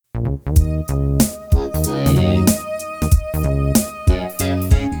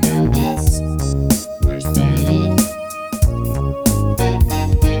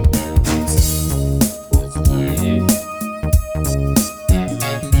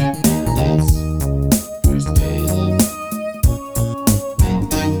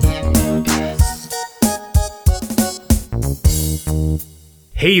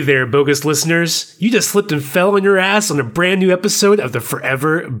Hey there, bogus listeners. You just slipped and fell on your ass on a brand new episode of the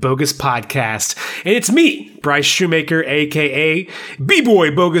Forever Bogus Podcast. And it's me, Bryce Shoemaker, a.k.a.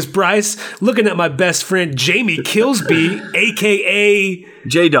 B-Boy Bogus Bryce, looking at my best friend Jamie Killsby, a.k.a.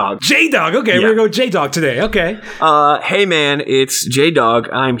 J-Dog. J-Dog. Okay, we're going to go J-Dog today. Okay. Hey, man, it's J-Dog.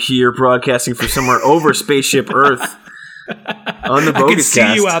 I'm here broadcasting from somewhere over Spaceship Earth. On the Bogus I can see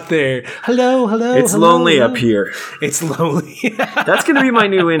Cast. you out there. Hello. It's lonely up here. It's lonely. That's going to be my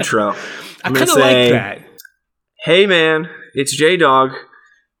new intro. I kind of like that. Hey, man, it's J-Dog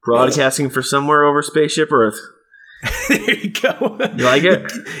broadcasting for somewhere over Spaceship Earth. There you go. You like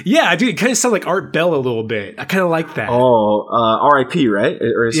it? Yeah, dude. It kind of sounds like Art Bell a little bit. I kind of like that. Oh, R.I.P., right?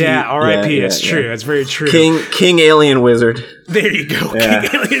 Or is R.I.P. That's true. That's very true. King Alien Wizard. There you go. Yeah.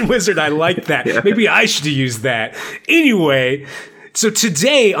 King Alien Wizard. I like that. Yeah. Maybe I should use that. Anyway, so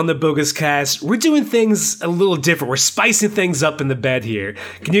today on the Bogus Cast, we're doing things a little different. We're spicing things up in the bed here.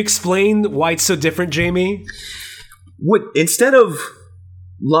 Can you explain why it's so different, Jamie? Instead of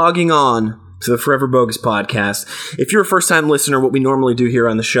logging on to the Forever Bogus Podcast, if you're a first-time listener, what we normally do here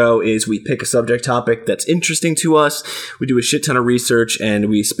on the show is we pick a subject topic that's interesting to us, we do a shit ton of research, and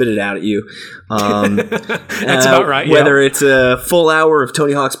we spit it out at you. That's about right, yeah. Whether it's a full hour of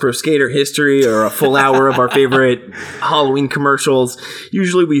Tony Hawk's Pro Skater history or a full hour of our favorite Halloween commercials,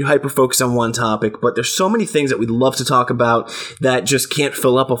 usually we hyper-focus on one topic, but there's so many things that we'd love to talk about that just can't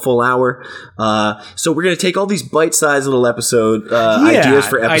fill up a full hour. So we're going to take all these bite-sized little ideas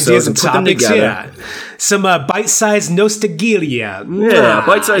for episodes and put them together. Yeah, some bite-sized nostalgia. Yeah,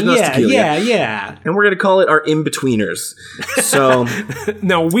 bite-sized nostalgia. Yeah. And we're going to call it our in-betweeners. So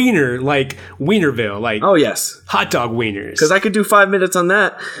now, wiener, like Wienerville, like hot dog wieners. Because I could do 5 minutes on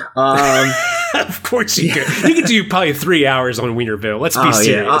that. Of course you could. You could do probably 3 hours on Wienerville. Let's be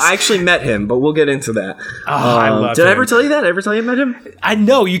serious. Yeah. I actually met him, but we'll get into that. I love him. Did I ever tell you that? Ever tell you I met him? I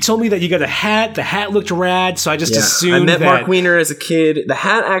know. You told me that you got a hat. The hat looked rad, so I just assumed I met that... Mark Wiener as a kid. The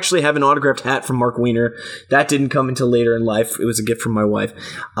hat actually have an autographed hat from Mark Wiener. That didn't come until later in life. It was a gift from my wife.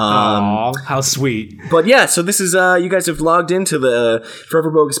 Aw, how sweet. But yeah, so this is, you guys have logged into the Forever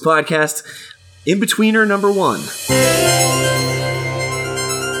Bogus Podcast. In-betweener number 1.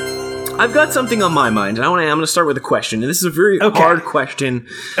 I've got something on my mind, and I'm going to start with a question. And this is a very hard question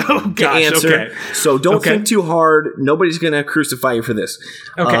to answer. Okay. So don't think too hard. Nobody's going to crucify you for this.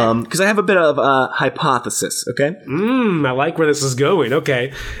 Okay. Because I have a bit of a hypothesis, okay? I like where this is going.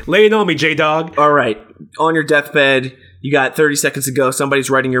 Okay. Lay it on me, J-Dog. All right. On your deathbed, you got 30 seconds to go.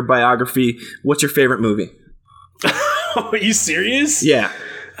 Somebody's writing your biography. What's your favorite movie? Are you serious? Yeah.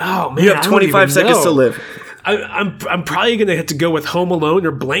 Oh, man. You have 25 seconds to live. I'm probably going to have to go with Home Alone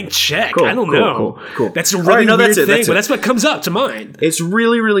or Blank Check. I don't know. Cool. That's a really weird thing, but that's what comes up to mind. It's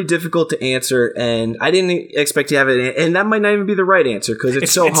really, really difficult to answer, and I didn't expect to have it, and that might not even be the right answer because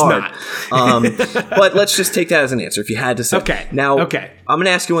it's so hard. Not. But let's just take that as an answer if you had to say. Okay. Now, I'm going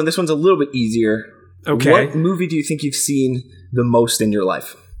to ask you one. This one's a little bit easier. Okay. What movie do you think you've seen the most in your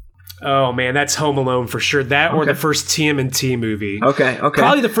life? Oh, man, that's Home Alone for sure. That or the first TMNT movie. Okay.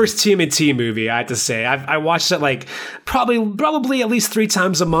 Probably the first TMNT movie, I have to say. I watched it like probably at least 3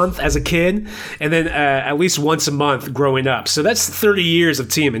 times a month as a kid, and then at least once a month growing up. So that's 30 years of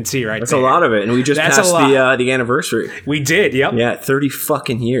TMNT right That's there. a lot of it, and we just passed the anniversary. We did, yep. Yeah, 30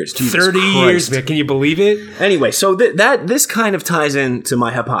 fucking years. Jesus 30 Christ. years, man. Can you believe it? Anyway, so this kind of ties into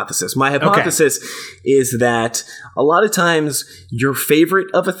my hypothesis. My hypothesis is that a lot of times your favorite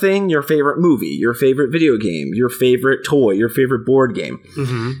of a thing, your favorite movie, your favorite video game, your favorite toy, your favorite board game,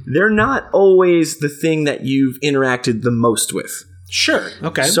 they're not always the thing that you've interacted the most with. Sure.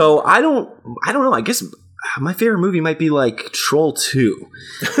 Okay. So I don't know. I guess my favorite movie might be like Troll 2.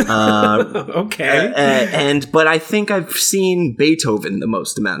 Okay. But I think I've seen Beethoven the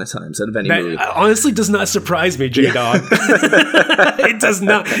most amount of times out of any movie. Honestly does not surprise me, J-Dog. It does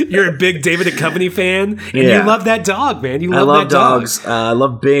not. You're a big David Duchovny fan, and you love that dog, man. You love that dogs. dog. I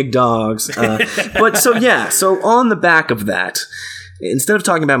love big dogs. So on the back of that, instead of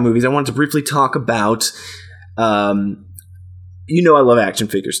talking about movies, I wanted to briefly talk about I love action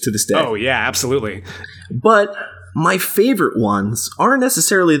figures to this day. Oh, yeah, absolutely. But my favorite ones aren't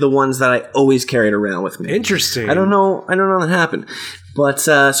necessarily the ones that I always carried around with me. Interesting. I don't know that happened. But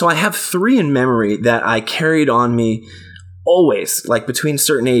so I have 3 in memory that I carried on me Always, like between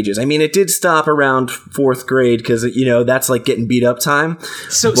certain ages. I mean, it did stop around 4th grade because, that's like getting beat up time.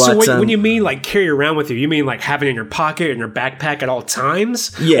 So when you mean like carry around with you, you mean like having it in your pocket, in your backpack at all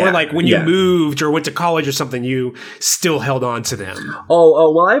times? Yeah. Or like when you moved or went to college or something, you still held on to them?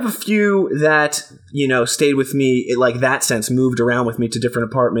 Oh, well, I have a few that, stayed with me, like that sense, moved around with me to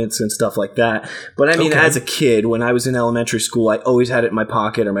different apartments and stuff like that. But I mean, as a kid, when I was in elementary school, I always had it in my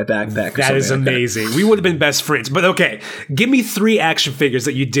pocket or my backpack. That is amazing. We would have been best friends. But okay, give me 3 action figures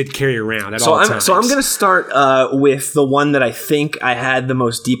that you did carry around at all times. So I'm going to start with the one that I think I had the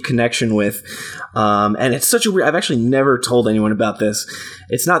most deep connection with. And it's such a weird... I've actually never told anyone about this.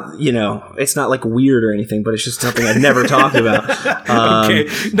 It's not, it's not like weird or anything, but it's just something I've never talked about. Okay.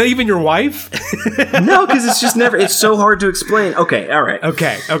 Not even your wife? No, because it's just never... It's so hard to explain. Okay, all right.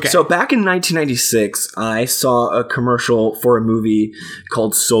 Okay. So back in 1996, I saw a commercial for a movie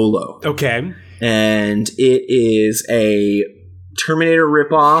called Solo. Okay. And it is a Terminator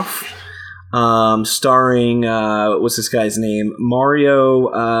ripoff, starring what's this guy's name? Mario.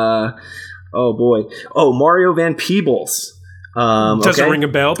 Mario Van Peebles. Doesn't ring a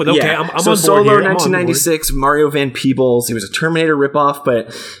bell, but okay, yeah. I'm on board So Solo, here. 1996, Mario Van Peebles. He was a Terminator ripoff,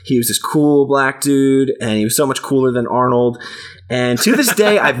 but he was this cool black dude, and he was so much cooler than Arnold. And to this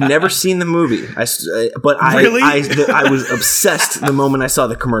day, I've never seen the movie. I was obsessed the moment I saw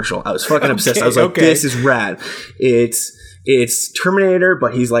the commercial. I was fucking obsessed. I was like, this is rad. It's Terminator,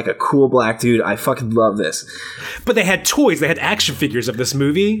 but he's like a cool black dude. I fucking love this. But they had toys. They had action figures of this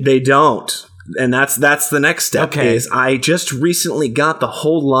movie. They don't. And that's the next step. Okay. Is I just recently got the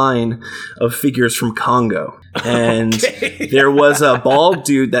whole line of figures from Congo. And there was a bald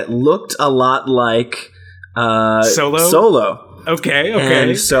dude that looked a lot like Solo. Okay.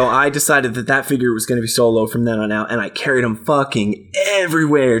 And so I decided that figure was going to be Solo from then on out, and I carried him fucking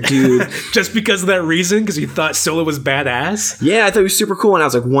everywhere, dude. Just because of that reason? Because you thought Solo was badass? Yeah, I thought he was super cool, and I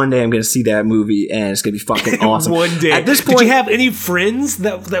was like, one day I'm going to see that movie, and it's going to be fucking awesome. One day. At this point, did you have any friends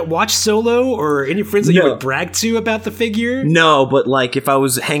that watched Solo, or any friends that you would brag to about the figure? No, but like if I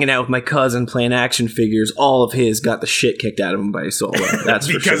was hanging out with my cousin playing action figures, all of his got the shit kicked out of him by Solo. That's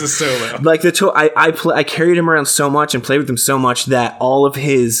for sure. Because of Solo. Like I carried him around so much and played with him so much that all of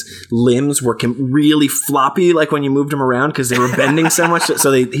his limbs were really floppy, like when you moved him around because they were bending so much.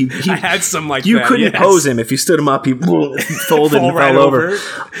 So I had some like you that. couldn't pose him if you stood him up. He folded and fell over.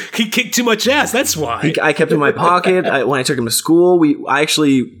 He kicked too much ass. That's why. I kept him in my pocket when I took him to school. I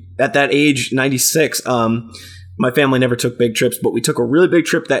actually at that age, 96. My family never took big trips, but we took a really big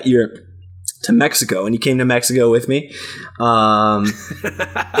trip that year to Mexico, and he came to Mexico with me.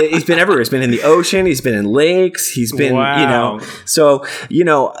 He's been everywhere. He's been in the ocean. He's been in lakes. He's been, So,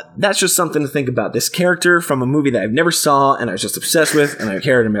 that's just something to think about. This character from a movie that I've never saw, and I was just obsessed with, and I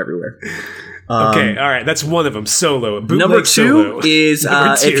carried him everywhere. Okay, all right. That's one of them. Solo. Number 2 Solo. is,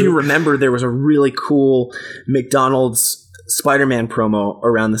 Number 2. if you remember, there was a really cool McDonald's Spider-Man promo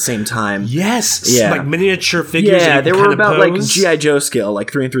around the same time. Yes. Yeah. Like miniature figures. Yeah, they were about pose. like G.I. Joe scale,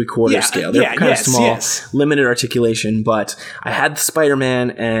 like 3 3/4 scale. They're kind of small, limited articulation, but I had the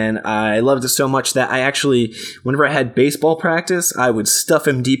Spider-Man and I loved it so much that I actually, whenever I had baseball practice, I would stuff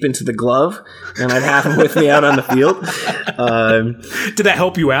him deep into the glove and I'd have him with me out on the field. Did that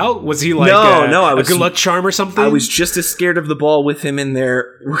help you out? Was he like no, I was, a good luck charm or something? I was just as scared of the ball with him in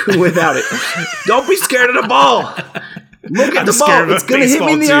there without it. Don't be scared of the ball. Look at the ball. It's going to hit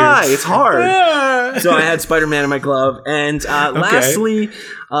me in the eye. It's hard. So I had Spider-Man in my glove. And lastly,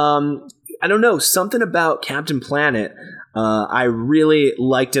 I don't know, something about Captain Planet. I really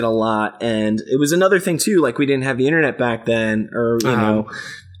liked it a lot. And it was another thing, too. Like, we didn't have the internet back then, or, you know.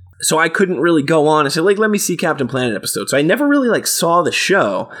 So I couldn't really go on and say, like, let me see Captain Planet episode. So I never really, like, saw the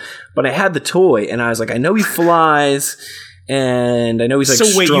show. But I had the toy. And I was like, I know he flies. And I know he's like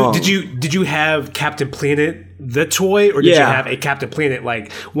strong. So wait, did you have Captain Planet the toy, or did you have a Captain Planet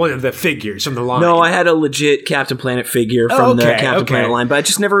like one of the figures from the line? No, I had a legit Captain Planet figure from the Captain Planet line, but I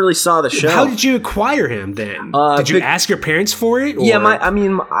just never really saw the show. How did you acquire him then? Did you ask your parents for it? Or? Yeah,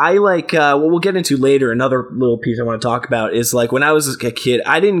 I like what we'll get into later. Another little piece I want to talk about is like when I was a kid,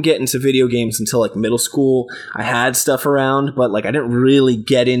 I didn't get into video games until like middle school. I had stuff around, but like I didn't really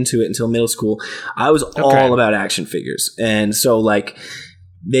get into it until middle school. I was all about action figures, and so like.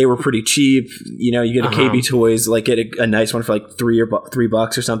 They were pretty cheap. You know, you get a KB Toys, like get a nice one for like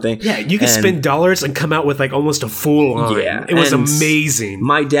 $3 or something. Yeah, you could spend dollars and come out with like almost a full line. Yeah, it was amazing.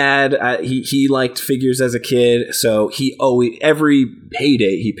 My dad, he liked figures as a kid, so he always every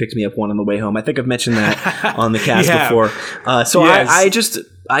payday he picked me up one on the way home. I think I've mentioned that on the cast before.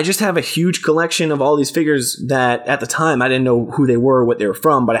 I just have a huge collection of all these figures that at the time I didn't know who they were, what they were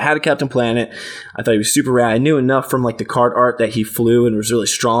from, but I had a Captain Planet. I thought he was super rad. I knew enough from like the card art that he flew and was really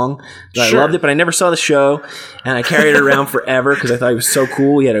strong. I loved it, but I never saw the show, and I carried it around forever because I thought he was so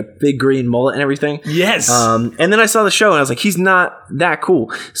cool. He had a big green mullet and everything. Yes. And then I saw the show and I was like, he's not that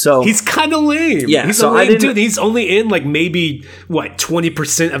cool. So he's kind of lame. Yeah, he's so a lame dude. He's only in like maybe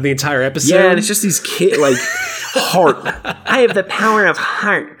 20% of the entire episode. Yeah, and it's just these kids like heart. I have the power of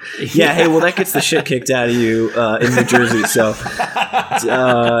heart. Yeah, hey, well that gets the shit kicked out of you in New Jersey. So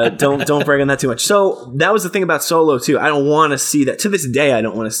don't brag on that too much. So that was the thing about Solo too. I don't want to see that. To this day, I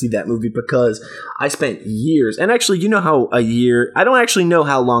don't want to see that movie because I spent years. And actually, you know how I don't actually know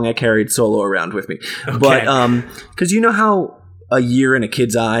how long I carried Solo around with me, but because you know how a year in a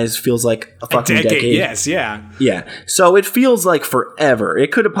kid's eyes feels like a fucking decade. Yes, yeah. Yeah. So it feels like forever.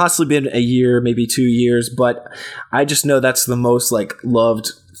 It could have possibly been a year, maybe 2 years, but I just know that's the most like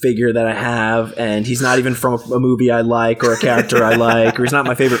loved figure that I have, and he's not even from a movie I like or a character I like, or he's not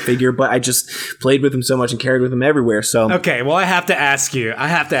my favorite figure, but I just played with him so much and carried with him everywhere. So okay, well I have to ask you.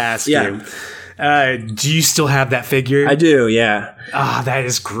 You. Do you still have that figure? I do, yeah. Ah, that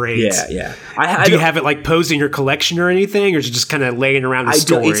is great. Yeah. Do you have it like posed in your collection or anything, or is it just kind of laying around in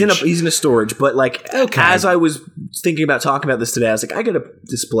storage? He's in a storage, but like as I was thinking about talking about this today, I was like, I gotta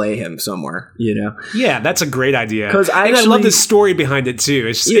display him somewhere, you know? Yeah, that's a great idea. Because I love the story behind it too.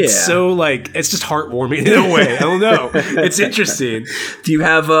 It's so like it's just heartwarming in a way. I don't know. It's interesting. Do you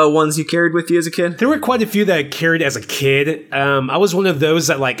have ones you carried with you as a kid? There were quite a few that I carried as a kid. I was one of those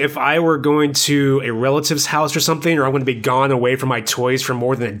that like if I were going to a relative's house or something, or I'm going to be gone away from my toys for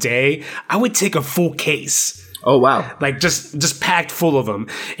more than a day, I would take a full case. Oh wow! Like just packed full of them,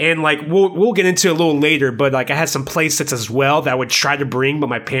 and like we'll get into it a little later. But like I had some play sets as well that I would try to bring, but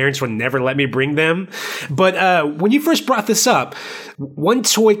my parents would never let me bring them. But when you first brought this up, one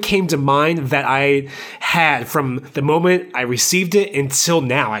toy came to mind that I had from the moment I received it until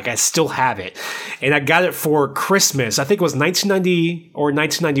now. Like I still have it, and I got it for Christmas. I think it was 1990 or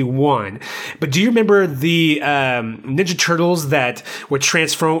 1991. But do you remember the Ninja Turtles that would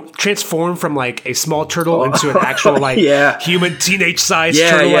transform from like a small turtle into an actual like human teenage sized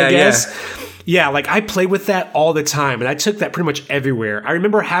turtle, I guess? Yeah, like I played with that all the time, and I took that pretty much everywhere. I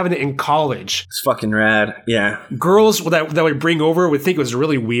remember having it in college. It's fucking rad. Yeah. Girls that would bring over would think it was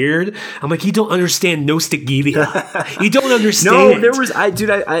really weird. I'm like, you don't understand Nostalgia. You don't understand.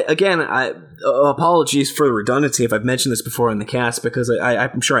 No, apologies for the redundancy if I've mentioned this before on the cast, because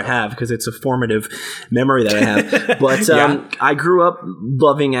I'm sure I have, because it's a formative memory that I have. But I grew up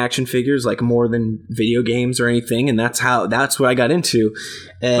loving action figures like more than video games or anything, and that's what I got into.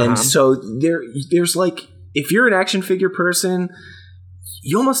 And so there's like, if you're an action figure person,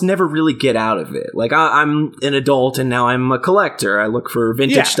 you almost never really get out of it. Like I'm an adult and now I'm a collector. I look for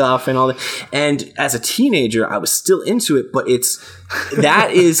vintage stuff and all that. And as a teenager, I was still into it, but that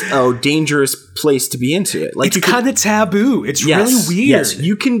is a dangerous place to be into it. Like it's kind of taboo. It's really weird. Yes,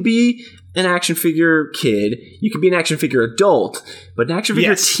 you can be an action figure kid, you can be an action figure adult, but an action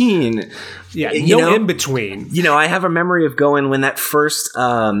figure teen, in between. You know, I have a memory of going when that first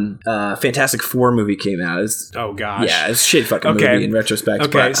Fantastic Four movie came out. Oh gosh, yeah, it's a shit fucking movie in retrospect.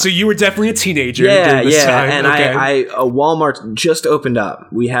 Okay, but, so you were definitely a teenager. Yeah, during this time. And I Walmart just opened up.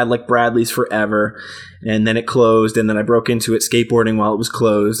 We had like Bradley's forever. And then it closed, and then I broke into it skateboarding while it was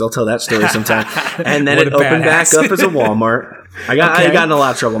closed. I'll tell that story sometime. And then it opened back up as a Walmart. I got in a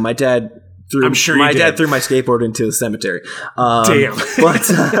lot of trouble. My dad threw my skateboard into the cemetery. Damn. But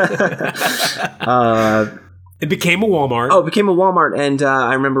it became a Walmart. Oh, it became a Walmart. And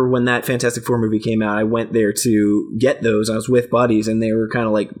I remember when that Fantastic Four movie came out, I went there to get those. I was with buddies, and they were kind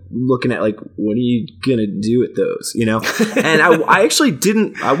of like looking at like, what are you going to do with those? You know? And I actually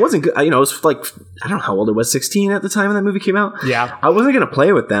I wasn't good. I was like, I don't know how old I was, 16 at the time when that movie came out. Yeah. I wasn't going to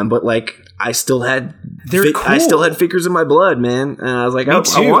play with them, but like, I still had cool. I still had figures in my blood, man. And I was like, Me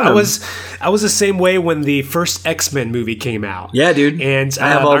too. I want them. I was the same way when the first X-Men movie came out. Yeah, dude. And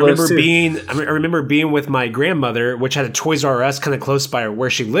I remember being with my grandmother, which had a Toys R Us kind of close by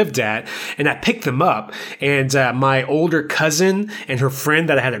where she lived at, and I picked them up. And my older cousin and her friend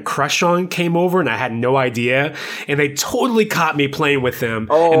that I had a crush on came over, and I had no idea. And they totally caught me playing with them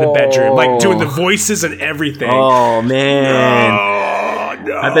in the bedroom, like doing the voices and everything. Oh, man. No.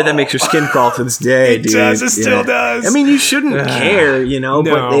 I bet that makes your skin crawl to this day, dude. It does. It still does. I mean, you shouldn't care,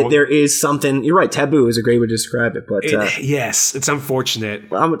 but there is something. You're right. Taboo is a great way to describe it. But yes, it's unfortunate.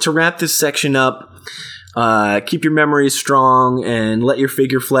 To wrap this section up, keep your memories strong and let your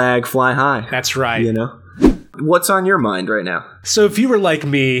figure flag fly high. That's right. You know? What's on your mind right now? So if you were like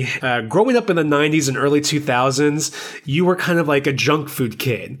me, growing up in the 90s and early 2000s, you were kind of like a junk food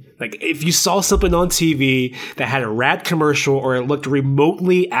kid. Like if you saw something on TV that had a rad commercial or it looked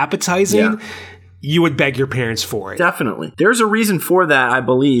remotely appetizing, you would beg your parents for it. Definitely. There's a reason for that, I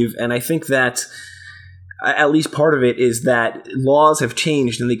believe, and I think that at least part of it is that laws have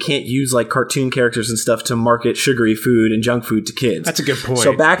changed and they can't use like cartoon characters and stuff to market sugary food and junk food to kids. That's a good point.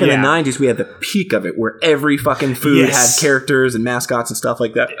 So back in the 90s, we had the peak of it where every fucking food had characters and mascots and stuff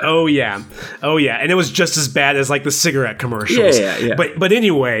like that. Oh, yeah. And it was just as bad as like the cigarette commercials. Yeah. But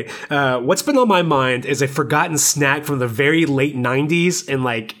anyway, what's been on my mind is a forgotten snack from the very late 90s and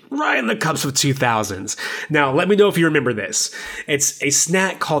like right in the cusp of 2000s. Now, let me know if you remember this. It's a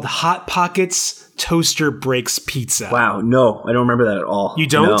snack called Hot Pockets Toaster Breaks Pizza. Wow, no, I don't remember that at all. You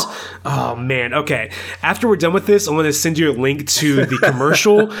don't? No. Oh, man. Okay. After we're done with this, I'm going to send you a link to the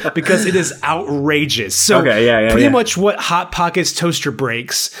commercial because it is outrageous. So pretty much what Hot Pockets Toaster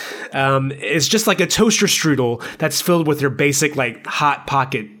Breaks is just like a toaster strudel that's filled with your basic like Hot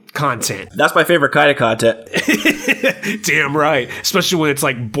Pocket content. That's my favorite kind of content. Damn right. Especially when it's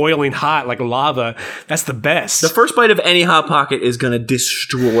like boiling hot like lava. That's the best. The first bite of any Hot Pocket is going to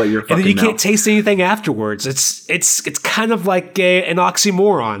destroy your fucking And then you mouth. can't taste anything afterwards. It's kind of like an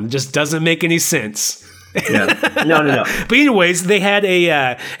oxymoron. It just doesn't make any sense. Yeah. No. But anyways, they had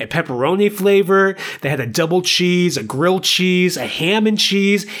a pepperoni flavor. They had a double cheese, a grilled cheese, a ham and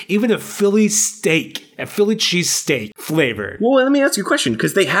cheese, even a Philly cheese steak flavor. Well, let me ask you a question,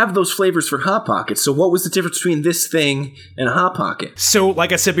 because they have those flavors for Hot Pockets. So what was the difference between this thing and a Hot Pocket? So,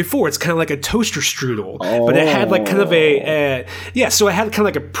 like I said before, it's kind of like a toaster strudel, but it had like kind of so it had kind of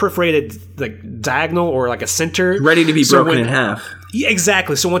like a perforated like diagonal or like a center, ready to be broken in half. Yeah,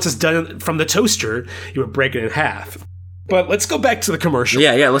 exactly. So once it's done from the toaster, you would break it in half. But let's go back to the commercial.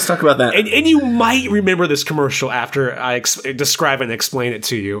 Yeah, let's talk about that. And you might remember this commercial after I describe and explain it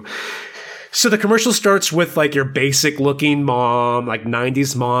to you. So the commercial starts with like your basic looking mom, like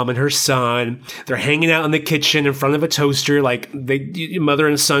 90s mom and her son. They're hanging out in the kitchen in front of a toaster like mother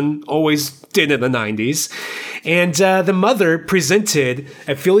and son always did in the 90s. And the mother presented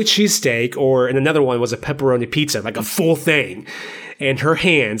a Philly cheesesteak, or in another one was a pepperoni pizza, like a full thing, in her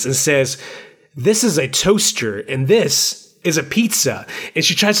hands and says, "This is a toaster and this is a pizza." And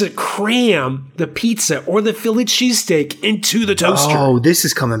she tries to cram the pizza or the Philly cheesesteak into the toaster. Oh, this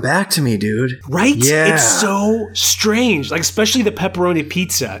is coming back to me, dude. Right? Yeah. It's so strange. Like, especially the pepperoni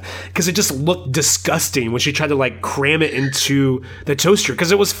pizza, because it just looked disgusting when she tried to like cram it into the toaster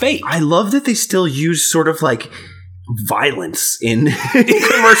because it was fake. I love that they still use sort of like violence in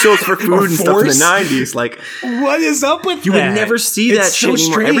commercials for food and stuff in the 90s. Like, what is up with you that? would never see that shit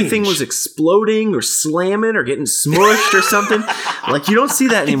anymore. Strange. Everything was exploding or slamming or getting smushed or something. Like, you don't see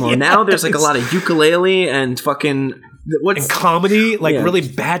that anymore. Now there's like a lot of ukulele and fucking and comedy, like really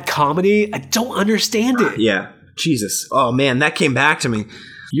bad comedy. I don't understand it. Yeah. Jesus. Oh man, that came back to me.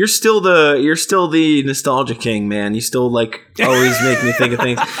 You're still the nostalgia king, man. You still like always make me think of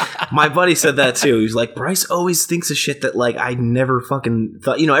things. My buddy said that too. He's like, Bryce always thinks of shit that like I never fucking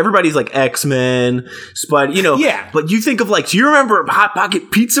thought. You know, everybody's like X-Men, Spud. You know, But you think of like, do you remember Hot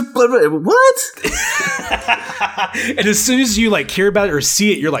Pocket Pizza? What? And as soon as you like hear about it or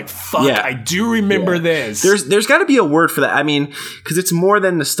see it, you're like, fuck, I do remember this. There's got to be a word for that. I mean, because it's more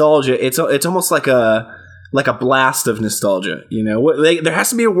than nostalgia. It's almost like a blast of nostalgia, you know? There has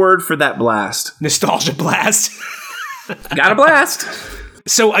to be a word for that blast. Nostalgia blast. Got a blast.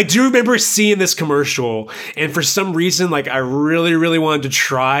 So I do remember seeing this commercial, and for some reason, like I really, really wanted to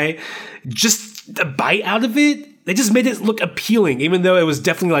try just a bite out of it. They just made it look appealing, even though it was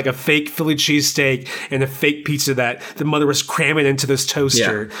definitely like a fake Philly cheesesteak and a fake pizza that the mother was cramming into this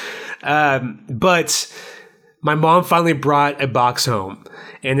toaster. Yeah. But my mom finally brought a box home,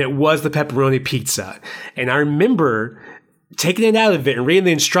 and it was the pepperoni pizza. And I remember taking it out of it and reading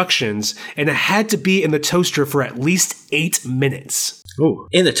the instructions, and it had to be in the toaster for at least 8 minutes. Ooh,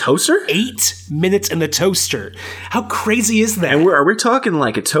 in the toaster? 8 minutes in the toaster. How crazy is that? And are we talking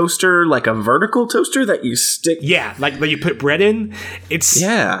like a toaster, like a vertical toaster that you stick? Yeah, like you put bread in. It's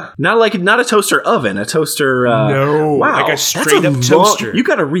not a toaster oven, a toaster. No, wow, like a straight up toaster. You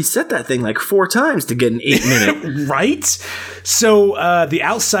got to reset that thing like 4 times to get an 8 minute. Right? So the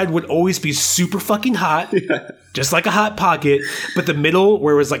outside would always be super fucking hot. Just like a Hot Pocket, but the middle,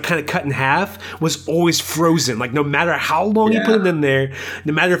 where it was like kind of cut in half, was always frozen. Like no matter how long you put it in there,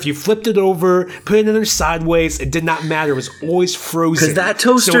 no matter if you flipped it over, put it in there sideways, it did not matter. It was always frozen. Because that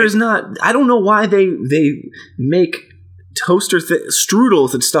toaster is not. I don't know why they make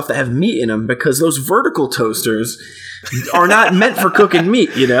strudels and stuff that have meat in them, because those vertical toasters are not meant for cooking meat,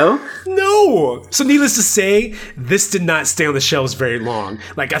 you know? No. So needless to say, this did not stay on the shelves very long.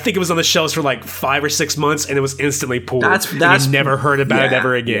 Like, I think it was on the shelves for like 5 or 6 months, and it was instantly pulled. That's you never heard about it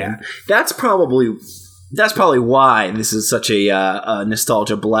ever again. Yeah. That's probably why this is such a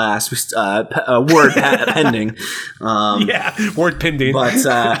nostalgia blast. Word pending. Word pending.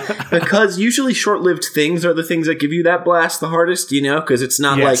 But because usually short-lived things are the things that give you that blast the hardest, you know? Because it's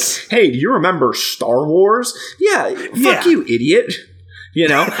not like, hey, do you remember Star Wars? Yeah, fuck you, idiot. You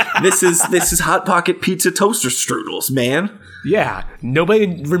know, this is Hot Pocket pizza toaster strudels, man. Yeah, nobody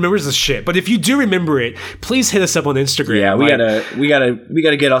remembers this shit. But if you do remember it, please hit us up on Instagram. Yeah, we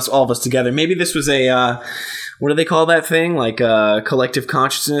gotta get all of us together. Maybe this was a what do they call that thing? Like collective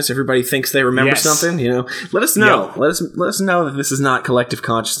consciousness. Everybody thinks they remember something. You know, let us know. Yep. Let us know that this is not collective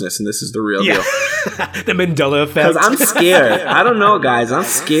consciousness and this is the real deal. The Mandela effect. Because I'm scared. I don't know, guys. I'm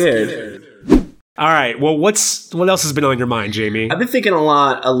scared. All right. Well, what else has been on your mind, Jamie? I've been thinking a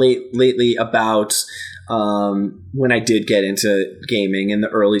lot lately about when I did get into gaming in the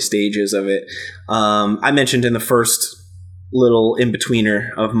early stages of it. I mentioned in the first little in-betweener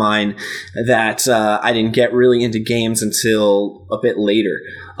of mine that I didn't get really into games until a bit later.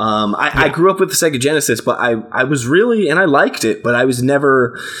 I grew up with the Sega Genesis, but I was really, and I liked it, but I was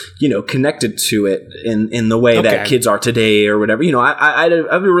never, connected to it in the way that kids are today or whatever. I had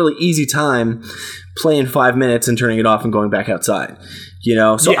a really easy time playing 5 minutes and turning it off and going back outside.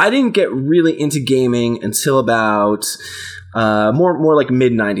 So I didn't get really into gaming until about more like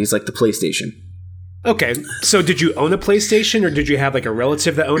mid-90s, like the PlayStation. Okay, so did you own a PlayStation, or did you have like a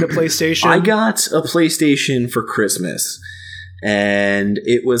relative that owned a PlayStation? I got a PlayStation for Christmas, and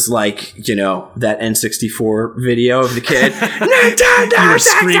it was like, that N64 video of the kid. Nintendo! You were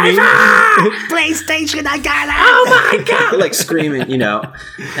screaming. PlayStation, I got it! Oh my god! Like screaming,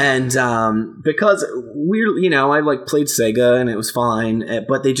 and because I like played Sega and it was fine,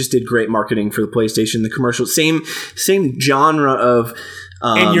 but they just did great marketing for the PlayStation. The commercial, same genre of.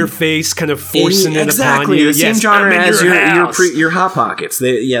 In your face, kind of forcing it exactly, upon you. The same genre as your Hot Pockets.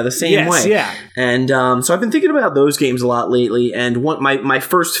 The same way. Yeah. And so I've been thinking about those games a lot lately. And my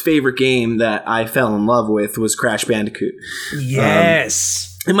first favorite game that I fell in love with was Crash Bandicoot. Yes.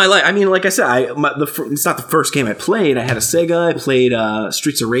 In my life, I mean, like I said, it's not the first game I played. I had a Sega. I played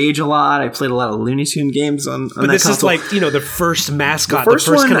Streets of Rage a lot. I played a lot of Looney Tune games on that console. But this is like, the first mascot, the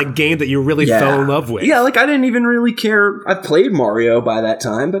first kind of game that you really fell in love with. Yeah, like I didn't even really care. I played Mario by that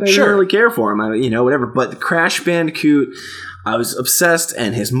time, but I didn't really care for him. Whatever. But Crash Bandicoot, I was obsessed,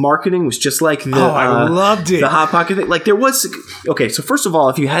 and his marketing was just like I loved it. The Hot Pocket thing. Like there was. Okay, so first of all,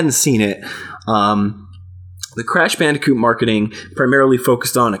 if you hadn't seen it, the Crash Bandicoot marketing primarily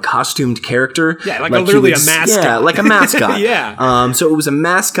focused on a costumed character. Yeah, like literally a mascot. Yeah, like a mascot. Yeah. So it was a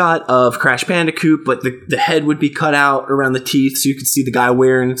mascot of Crash Bandicoot, but the head would be cut out around the teeth so you could see the guy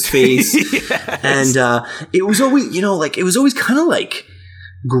wearing its face. Yes. And it was always, it was always kind of like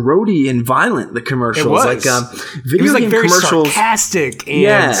grody and violent, the commercials. It was. Like video it was like game very commercials. Sarcastic. And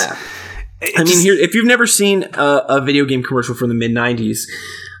yeah. I mean, if you've never seen a video game commercial from the mid-90s,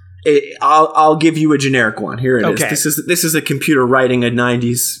 I'll give you a generic one. Here it is. This is a computer writing a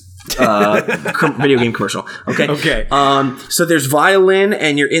 90s video game commercial. Okay. So there's violin,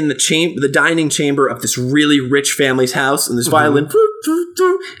 and you're in the dining chamber of this really rich family's house, and there's violin,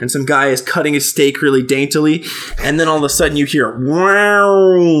 and some guy is cutting his steak really daintily, and then all of a sudden you hear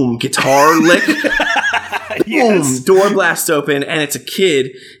wow, guitar lick. Yes. Boom, door blasts open, and it's a kid,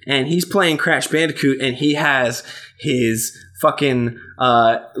 and he's playing Crash Bandicoot, and he has his fucking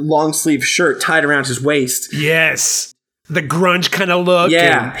long sleeve shirt tied around his waist. Yes. The grunge kind of look.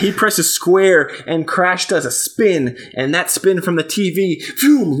 Yeah. He presses square, and Crash does a spin, and that spin from the TV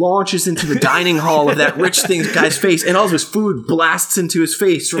launches into the dining hall of that rich guy's face, and all of his food blasts into his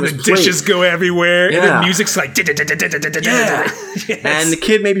face from his plate. plate. Dishes go everywhere, and the music's like... And the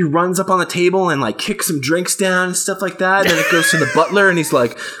kid maybe runs up on the table and like kicks some drinks down and stuff like that, and then it goes to the butler, and he's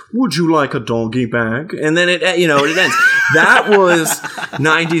like, would you like a doggy bag? And then it ends. That was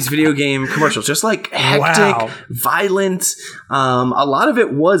 90s video game commercials. Just like hectic, violent. A lot of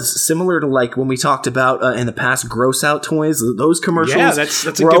it was similar to like when we talked about in the past gross out toys. Those commercials that's a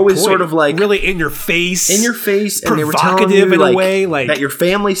were good always point. sort of like really in your face. And they were telling you in a way, like that your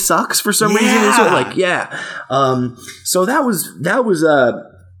family sucks for some reason. So so that was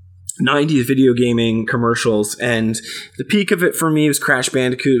 90s video gaming commercials, and the peak of it for me was Crash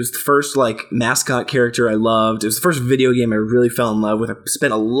Bandicoot. It was the first like mascot character I loved. It was the first video game I really fell in love with. I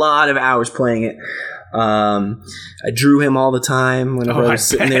spent a lot of hours playing it. I drew him all the time whenever I was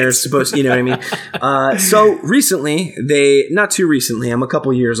sitting there supposed, you know what I mean? So recently, not too recently, I'm a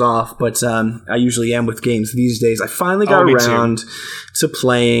couple years off, but I usually am with games these days. I finally got around to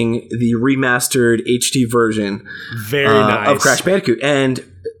playing the remastered HD version of Crash Bandicoot. And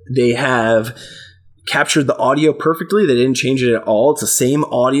they have captured the audio perfectly. They didn't change it at all. It's the same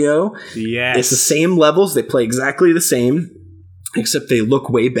audio. Yes. It's the same levels. They play exactly the same, except they look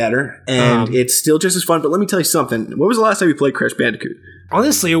way better. And it's still just as fun. But let me tell you something. When was the last time you played Crash Bandicoot?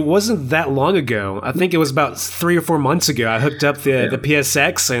 Honestly, it wasn't that long ago. I think it was about 3 or 4 months ago. I hooked up the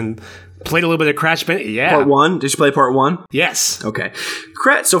PSX and played a little bit of Crash Bandicoot. Yeah. Part 1? Did you play Part 1? Yes. Okay.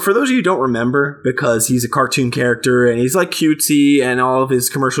 So for those of you who don't remember, because he's a cartoon character and he's like cutesy and all of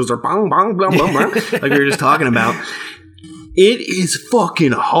his commercials are bong, bong, bong, bong, bong, like we were just talking about, it is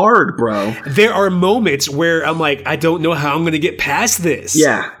fucking hard, bro. There are moments where I'm like, I don't know how I'm going to get past this.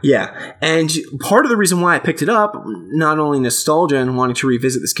 Yeah. And part of the reason why I picked it up, not only nostalgia and wanting to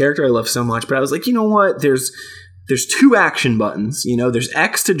revisit this character I love so much, but I was like, you know what? There's 2 action buttons. You know, there's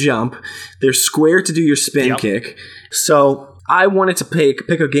X to jump. There's square to do your spin kick. So I wanted to pick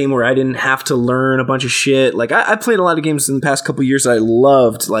a game where I didn't have to learn a bunch of shit. Like, I played a lot of games in the past couple years that I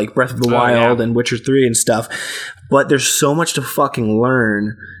loved, like Breath of the Wild and Witcher 3 and stuff. But there's so much to fucking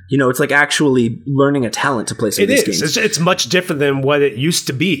learn. You know, it's like actually learning a talent to play some of these games. It's much different than what it used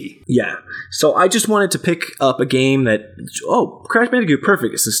to be. Yeah. So I just wanted to pick up a game that, Crash Bandicoot,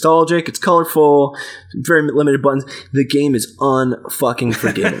 perfect. It's nostalgic, it's colorful, very limited buttons. The game is unfucking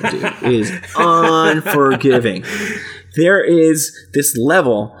forgiving, dude. It is unforgiving. There is this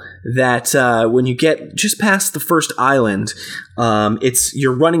level that when you get just past the first island,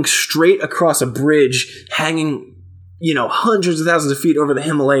 you're running straight across a bridge hanging, you know, hundreds of thousands of feet over the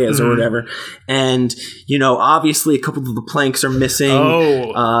Himalayas or whatever. And, you know, obviously a couple of the planks are missing.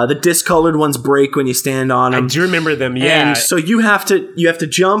 The discolored ones break when you stand on them. I do remember them, yeah. And so you have to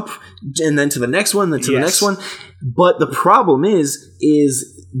jump and then to the next one, then to the next one. But the problem is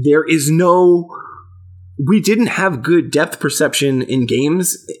there is no... We didn't have good depth perception in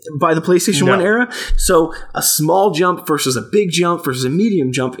games by the PlayStation 1 era. So a small jump versus a big jump versus a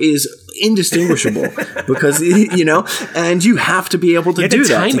medium jump is indistinguishable because, you know, and you have to be able to do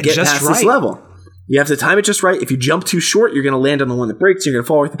that to get past this level. You have to time it just right. If you jump too short, you're going to land on the one that breaks. You're going to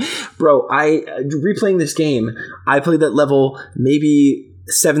fall. Bro, replaying this game, I played that level maybe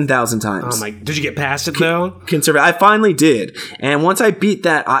 7,000 times. Oh my! Did you get past it though? I finally did, and once I beat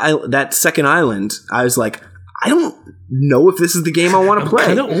that second island, I was like, I don't know if this is the game I want to play.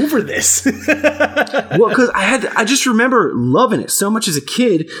 I'm kind of over this. Well, because I just remember loving it so much as a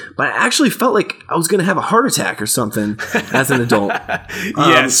kid, but I actually felt like I was going to have a heart attack or something as an adult.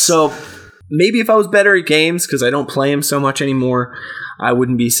 Yes. So maybe if I was better at games, because I don't play them so much anymore, I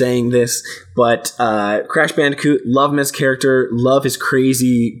wouldn't be saying this, but Crash Bandicoot, love him as character, love his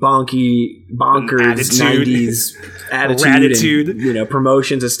crazy, bonkers attitude. 90s attitude and, you know,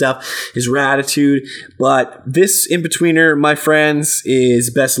 promotions and stuff, his ratitude. But this in-betweener, my friends, is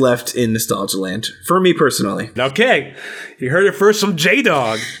best left in Nostalgia Land, for me personally. Okay, you heard it first from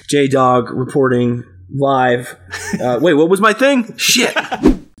J-Dog. J-Dog reporting live. Wait, what was my thing? Shit!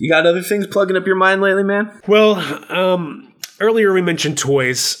 You got other things plugging up your mind lately, man? Well, earlier we mentioned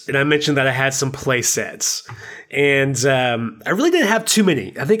toys, and I mentioned that I had some play sets. And I really didn't have too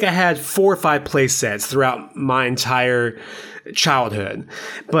many. I think I had 4 or 5 play sets throughout my entire childhood.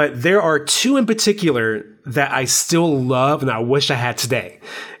 But there are 2 in particular that I still love and I wish I had today.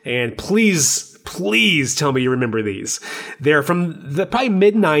 And please tell me you remember these. They're from the probably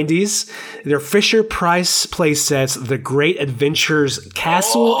mid-90s. They're Fisher-Price play sets, The Great Adventures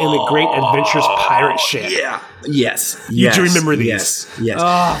Castle and The Great Adventures Pirate Ship. Yeah. Yes. You do remember these? Yes.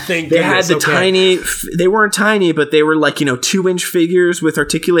 Oh, thank they goodness. Had the tiny, they weren't tiny, but they were like, 2-inch figures with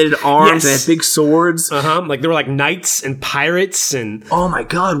articulated arms and had big swords. Like they were like knights and pirates and... Oh my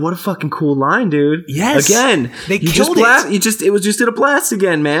God, what a fucking cool line, dude. Yes. Again. They killed it. It was just at a blast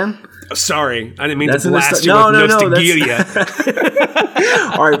again, man. Sorry, I didn't mean to blast you with nostalgia.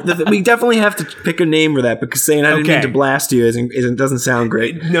 All right, we definitely have to pick a name for that because saying I didn't mean to blast you doesn't sound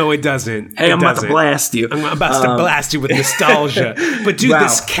great. No, it doesn't. Hey, I'm about to blast you. I'm about to blast you with nostalgia. But dude,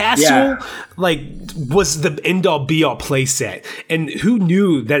 this castle was the end-all be-all playset. And who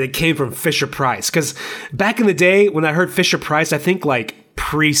knew that it came from Fisher-Price? Because back in the day, when I heard Fisher-Price, I think like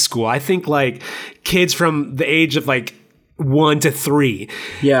preschool. I think like kids from the age of like 1 to 3.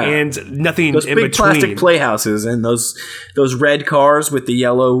 Yeah. And nothing Those in big between. plastic playhouses and those red cars with the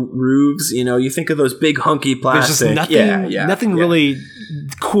yellow roofs. You know, you think of those big hunky There's plastic. just nothing really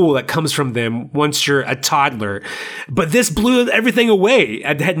cool that comes from them once you're a toddler. But this blew everything away.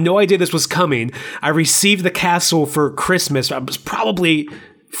 I had no idea this was coming. I received the castle for Christmas. I was probably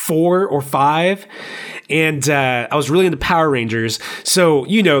 4 or 5. And I was really into Power Rangers. So,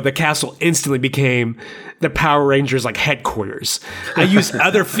 the castle instantly became the Power Rangers like headquarters. I used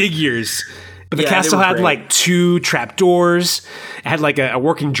other figures. But the castle had great. like 2 trapdoors. It had like a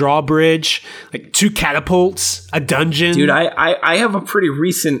working drawbridge, like 2 catapults, a dungeon. Dude, I have a pretty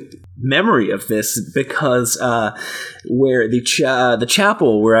recent memory of this because where the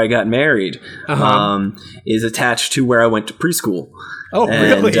chapel where I got married is attached to where I went to preschool. Oh,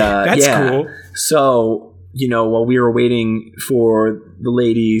 really? That's cool. So, while we were waiting for the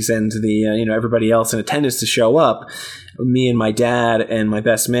ladies and the everybody else in attendance to show up, me and my dad and my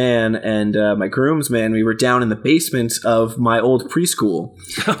best man and my groomsman, we were down in the basement of my old preschool.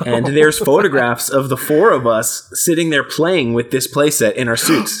 And there's photographs of the 4 of us sitting there playing with this playset in our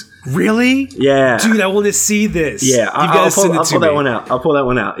suits. Really? Yeah. Dude, I want to see this. Yeah, I'll pull that one out. I'll pull that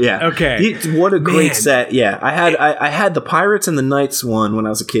one out. Yeah. Okay. What a great Man. set. Yeah. I had the Pirates and the Knights one when I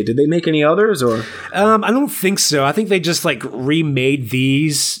was a kid. Did they make any others or? I don't think so. I think they just like remade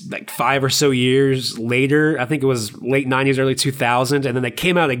these like 5 or so years later. I think it was late 90s, early 2000s, and then they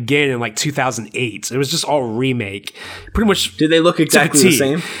came out again in like 2008. It was just all remake. Pretty much. Did they look exactly the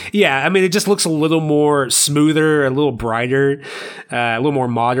same? Yeah, I mean, it just looks a little more smoother, a little brighter, a little more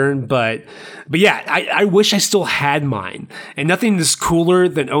modern. But yeah, I wish I still had mine. And nothing is cooler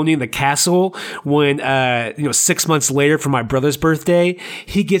than owning the castle when 6 months later for my brother's birthday,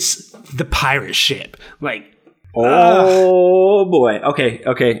 he gets the pirate ship. Like, oh boy.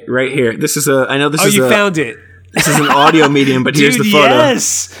 Okay. Right here. This is I know this is you found it. This is an audio medium, but here's Dude, the photo.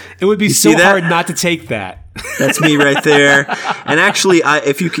 Yes. It would be so hard not to take that. That's me right there. And actually,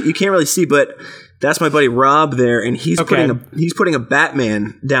 if you can't really see, but that's my buddy Rob there, and he's putting a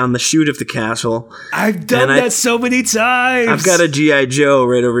Batman down the chute of the castle. I've done that so many times. I've got a G.I. Joe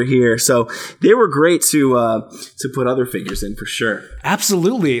right over here. So they were great to put other figures in for sure.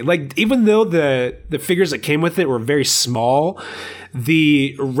 Absolutely. Like, even though the figures that came with it were very small,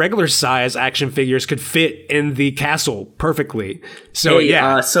 the regular size action figures could fit in the castle perfectly. So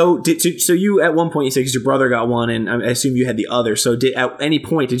so you at one point you said because your brother got one, and I assume you had the other. So at any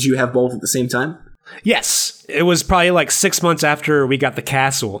point did you have both at the same time? Yes. It was probably like 6 months after we got the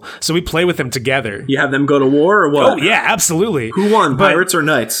castle. So we played with them together. You have them go to war or what? Oh, yeah, absolutely. Who won, Pirates or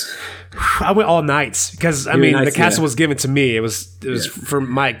Knights? I went all Knights because, the castle was given to me. It was for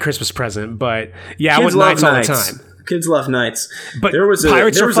my Christmas present. But, yeah, I went Knights all the time. Kids love Knights. But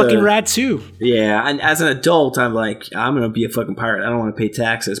Pirates are fucking rad, too. Yeah, and as an adult, I'm like, I'm going to be a fucking pirate. I don't want to pay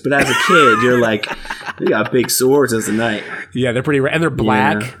taxes. But as a kid, you're like, they got big swords as a knight. Yeah, they're pretty rad. And they're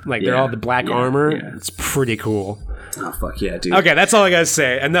black. They're all the black armor. Yeah. It's pretty cool. Oh, fuck yeah, dude. Okay, that's all I got to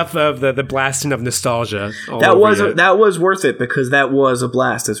say. Enough of the blasting of nostalgia. That was worth it because that was a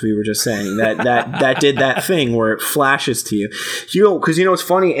blast, as we were just saying. That did that thing where it flashes to you. Because what's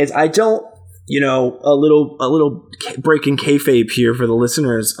funny is I don't, a little breaking kayfabe here for the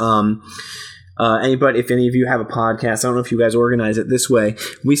listeners. Anybody, if any of you have a podcast, I don't know if you guys organize it this way.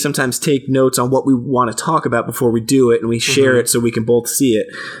 We sometimes take notes on what we want to talk about before we do it, and we share it so we can both see it.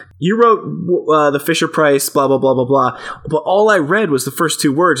 You wrote the Fisher Price, blah, blah, blah, blah, blah. But all I read was the first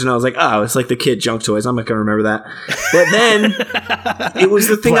 2 words, and I was like, oh, it's like the kid junk toys. I'm not going to remember that. But then it was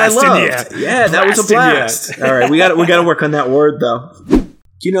the thing I loved. Yeah, that was a blast. All right, we got to work on that word, though.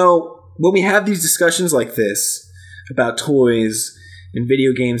 When we have these discussions like this about toys and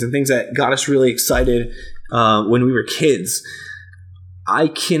video games and things that got us really excited when we were kids, I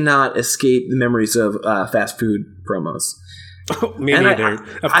cannot escape the memories of fast food promos. Me neither.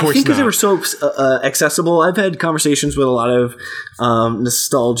 Of course I think because they not. were so accessible. I've had conversations with a lot of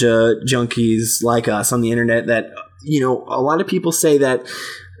nostalgia junkies like us on the internet that, a lot of people say that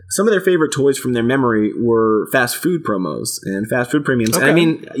some of their favorite toys from their memory were fast food promos and fast food premiums. Okay. And I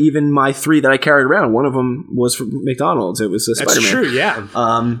mean, even my 3 that I carried around, one of them was from McDonald's. It was a Spider-Man. That's true, yeah.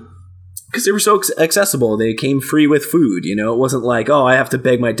 Because they were so accessible. They came free with food, It wasn't like, oh, I have to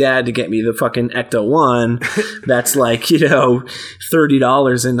beg my dad to get me the fucking Ecto-1. That's like, $30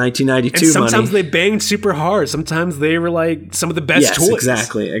 in 1992 and sometimes money. they banged super hard. Sometimes they were like some of the best toys.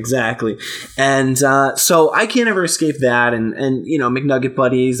 Exactly. And so I can't ever escape that and McNugget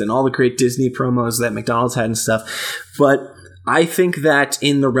Buddies and all the great Disney promos that McDonald's had and stuff. But I think that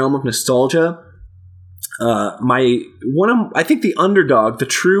in the realm of nostalgia, I think the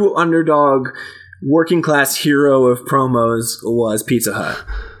true underdog working class hero of promos was Pizza Hut.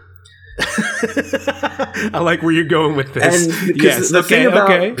 I like where you're going with this. And the thing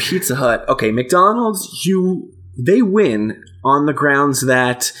about Pizza Hut, McDonald's, they win on the grounds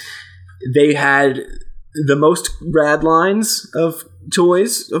that they had the most rad lines of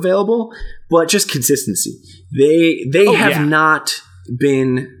toys available, but just consistency. They have not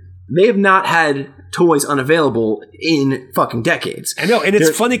had toys unavailable in fucking decades. I know, and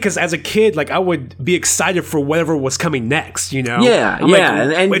it's funny because as a kid, like I would be excited for whatever was coming next. You know, I'm like,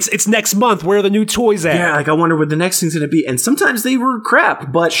 and it's next month. Where are the new toys at? Yeah, like I wonder what the next thing's going to be. And sometimes they were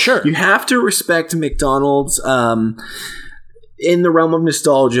crap, but sure, you have to respect McDonald's. In the realm of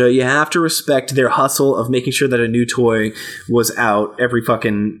nostalgia, you have to respect their hustle of making sure that a new toy was out every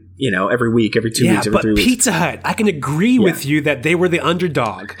fucking, every week, every 2 weeks, every 3 weeks. Pizza Hut, I can agree with you that they were the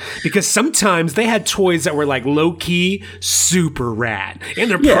underdog because sometimes they had toys that were like low key, super rad,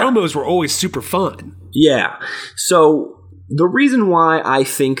 and their promos were always super fun. Yeah. So the reason why I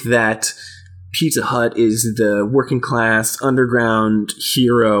think that Pizza Hut is the working class underground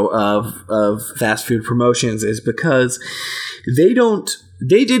hero of fast food promotions is because they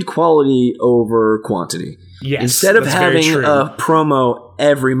did quality over quantity. Yes, instead of having a promo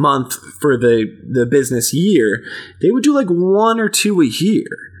every month for the business year, they would do like 1 or 2 a year.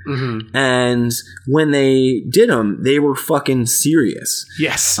 Mm-hmm. And when they did them, they were fucking serious.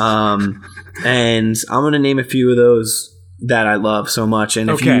 Yes. And I'm going to name a few of those that I love so much. And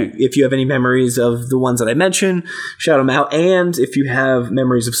if you have any memories of the ones that I mentioned, shout them out. And if you have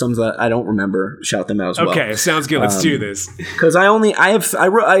memories of some that I don't remember, shout them out as well. Okay, sounds good. Let's do this. Because I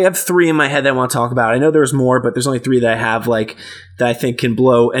have 3 in my head that I want to talk about. I know there's more, but there's only 3 that I have that I think can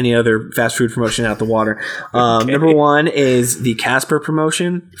blow any other fast food promotion out the water. Number 1 is the Casper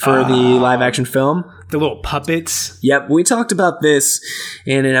promotion for the live action film. The little puppets. Yep. We talked about this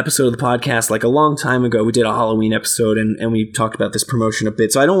in an episode of the podcast like a long time ago. We did a Halloween episode and we talked about this promotion a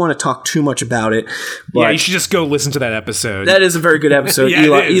bit. So I don't want to talk too much about it. But you should just go listen to that episode. That is a very good episode.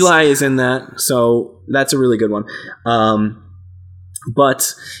 Eli is in that. So that's a really good one.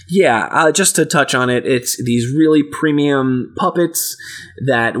 But just to touch on it, it's these really premium puppets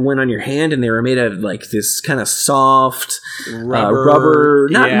that went on your hand, and they were made out of like this kind of soft rubber,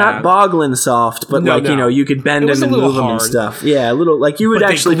 not boggling soft, but you could bend them and move them and stuff. Yeah, a little like you would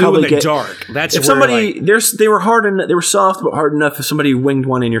actually probably get dark. That's if somebody they were hard enough, they were soft but hard enough. If somebody winged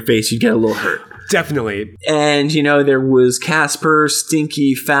one in your face, you'd get a little hurt. Definitely. And there was Casper,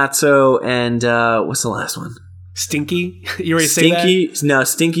 Stinky, Fatso, and what's the last one? Stinky? You already say that? No,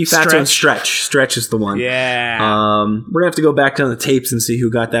 Stinky, Fatso, and Stretch. Stretch is the one. Yeah. We're going to have to go back down the tapes and see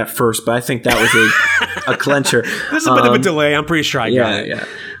who got that first, but I think that was a clencher. There's a bit of a delay. I'm pretty sure I got it. Yeah.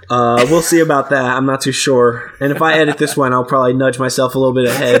 We'll see about that. I'm not too sure. And if I edit this one, I'll probably nudge myself a little bit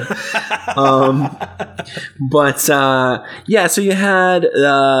ahead. So you had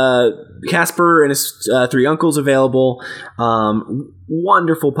Casper and his 3 uncles available.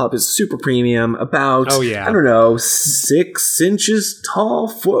 Wonderful puppets, super premium, about, I don't know, 6 inches tall,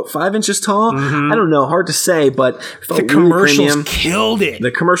 5 inches tall. Mm-hmm. I don't know, hard to say, but the commercials killed it.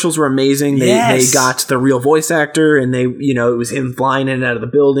 The commercials were amazing. They got the real voice actor, and they, it was him flying in and out of the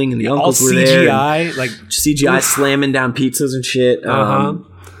building, and the uncles were there. CGI, like CGI slamming down pizzas and shit. I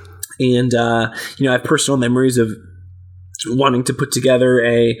have personal memories of wanting to put together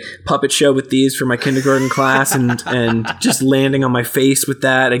a puppet show with these for my kindergarten class and just landing on my face with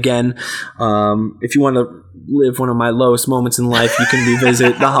that again. If you want to live one of my lowest moments in life, you can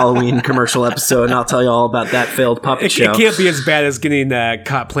revisit the Halloween commercial episode and I'll tell you all about that failed puppet show. It can't be as bad as getting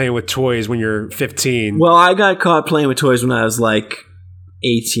caught playing with toys when you're 15. Well, I got caught playing with toys when I was like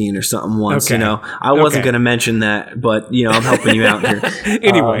 18 or something once, I wasn't going to mention that, but I'm helping you out here.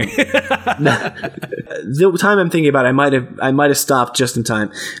 Anyway, the time I'm thinking about it, I might have stopped just in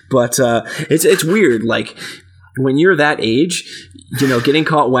time, but it's weird. Like when you're that age, getting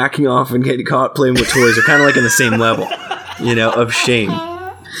caught whacking off and getting caught playing with toys are kind of like in the same level, of shame.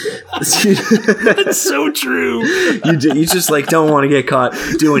 That's so true. You just like don't want to get caught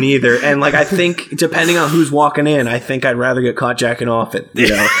doing either, and like I think depending on who's walking in, I think I'd rather get caught jacking off at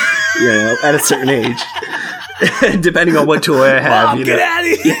at a certain age, depending on what toy I have. Mom, get out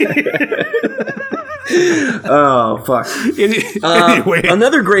of here. Oh fuck! Anyway,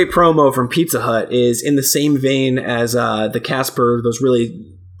 another great promo from Pizza Hut is in the same vein as the Casper, those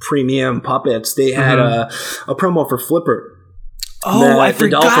really premium puppets. They had a promo for Flipper. Oh, I the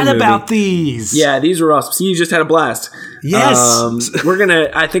Dolphin forgot movie. about these. Yeah, these were awesome. See, you just had a blast. Yes.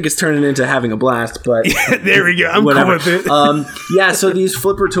 I think it's turning into having a blast, but There we go. I'm whatever. cool with it. Yeah, so these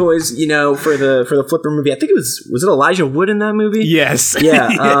Flipper toys, for the Flipper movie, I think was it Elijah Wood in that movie? Yes. Yeah.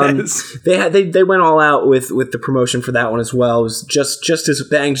 Yes. They went all out with the promotion for that one as well. It was just as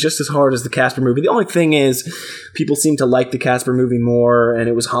banged just as hard as the Casper movie. The only thing is people seem to like the Casper movie more, and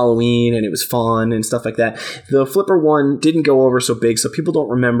it was Halloween and it was fun and stuff like that. The Flipper one didn't go over so big, so people don't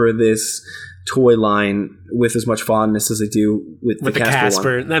remember this toy line with as much fondness as they do with the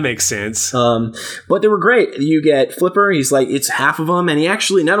Casper one. That makes sense. But they were great. You get Flipper. He's like, it's half of him, and he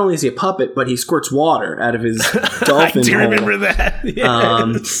actually, not only is he a puppet, but he squirts water out of his dolphin I do hole. remember that.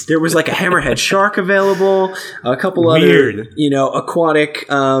 Yes. There was like a hammerhead shark available, a couple Weird. other, aquatic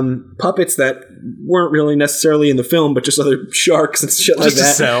puppets that weren't really necessarily in the film, but just other sharks and shit like Just to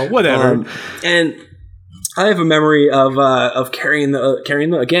that. sell, whatever. And I have a memory of carrying them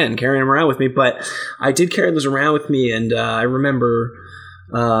around with me, but I did carry those around with me, and I remember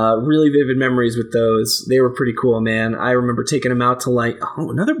really vivid memories with those. They were pretty cool, man. I remember taking them out to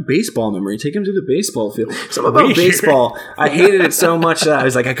another baseball memory, taking them to the baseball field. Something about Weird. baseball. I hated it so much that I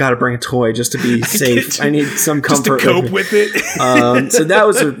was like, I got to bring a toy just to be safe. I need some Just comfort. to cope with it. So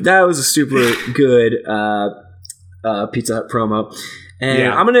that was a super good Pizza Hut promo. And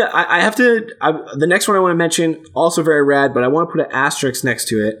Yeah. the next one I want to mention, also very rad, but I want to put an asterisk next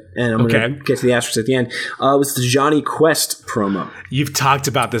to it, and I'm going to get to the asterisk at the end, was the Johnny Quest promo. You've talked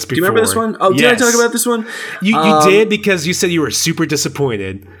about this before. Do you remember this one? Oh, Yes. Did I talk about this one? You did, because you said you were super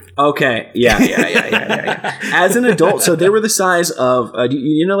disappointed. Okay, yeah. As an adult, so they were the size of,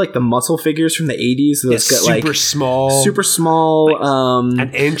 like the muscle figures from the 80s? Those super small,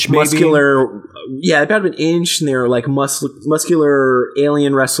 an inch maybe? muscular, about an inch, and they're like muscular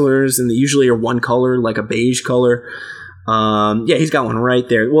alien wrestlers, and they usually are one color, like a beige color. He's got one right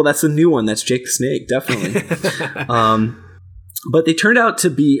there. Well, that's the new one. That's Jake the Snake, definitely. But they turned out to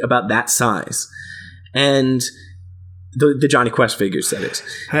be about that size. And the Johnny Quest figures, that is.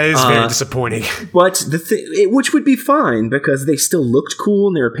 That is very disappointing. But which would be fine, because they still looked cool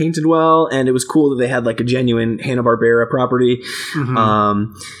and they were painted well, and it was cool that they had like a genuine Hanna-Barbera property.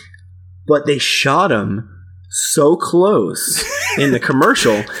 Mm-hmm. But they shot them so close in the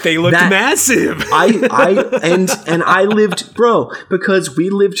commercial. They looked massive. I lived, because we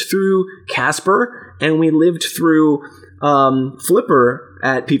lived through Casper and we lived through Flipper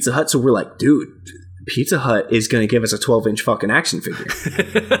at Pizza Hut, so we're like, dude, Pizza Hut is going to give us a 12-inch fucking action figure.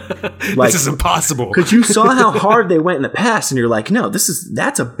 This is impossible. Because you saw how hard they went in the past, and you're like, no,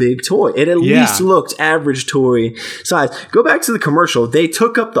 that's a big toy. It at least looked average toy size. Go back to the commercial. They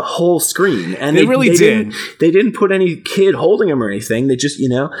took up the whole screen. And they really did. They didn't put any kid holding them or anything. They just,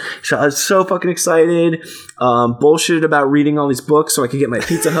 so I was so fucking excited. Bullshitted about reading all these books so I could get my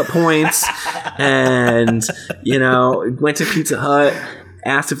Pizza Hut points. And, went to Pizza Hut.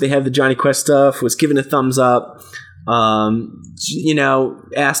 Asked if they had the Johnny Quest stuff, was given a thumbs up. Asked,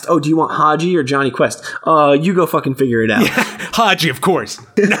 do you want Haji or Johnny Quest? You go fucking figure it out. Yeah, Haji, of course.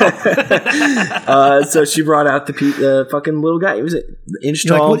 So she brought out the fucking little guy. It was an inch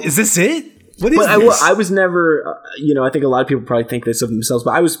tall. Like, what, is this it? What is this? I was never, I think a lot of people probably think this of themselves,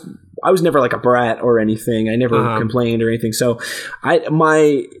 but I was never like a brat or anything. I never complained or anything. So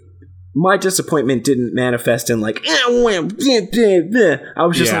my disappointment didn't manifest in like, I was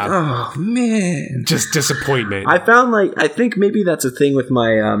just like, oh man, just disappointment. I found I think maybe that's a thing with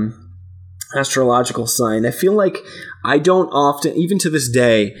my astrological sign. I feel like I don't often, even to this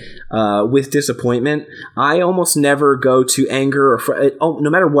day, with disappointment, I almost never go to anger or no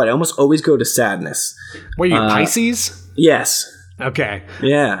matter what, I almost always go to sadness. Were you Pisces? Yes. Okay.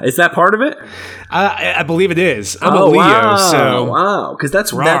 Yeah. Is that part of it? I believe it is. I'm a Leo, so wow, because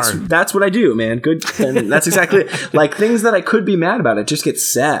that's what I do, man. Good, and that's exactly it. Like things that I could be mad about, I just get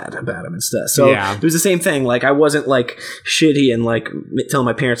sad about them and stuff. So it was the same thing. Like I wasn't like shitty and like telling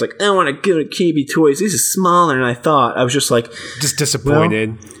my parents like, I want to get a KB Toys. This is smaller than I thought. I was just like, just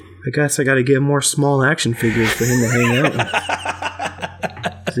disappointed. Well, I guess I got to get more small action figures for him to hang out with.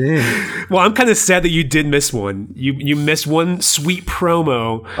 Damn. Well, I'm kind of sad that you did miss one. You missed one sweet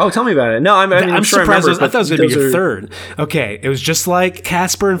promo. Oh, tell me about it. No, I'm sure surprised. I thought it was going to be your third. Okay, it was just like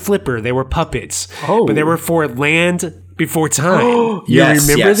Casper and Flipper. They were puppets, but they were for Land Before Time. You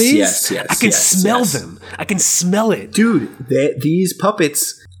remember these? Yes. I can smell them. I can smell it, dude. These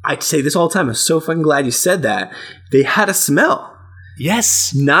puppets. I say this all the time. I'm so fucking glad you said that. They had a smell.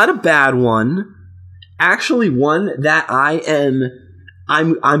 Yes, not a bad one. Actually, one that I am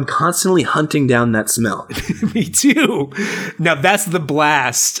I'm constantly hunting down that smell. Me too. Now that's the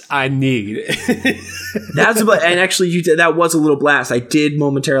blast I need. And actually, that was a little blast. I did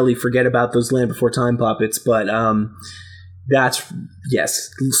momentarily forget about those Land Before Time puppets, but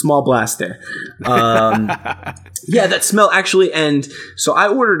small blast there. Yeah, that smell actually. And so I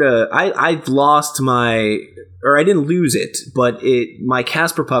ordered I've lost my. Or I didn't lose it, but my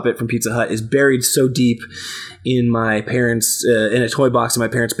Casper puppet from Pizza Hut is buried so deep in my parents' in a toy box in my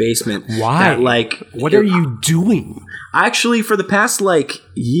parents' basement. Why? What are you doing? Actually, for the past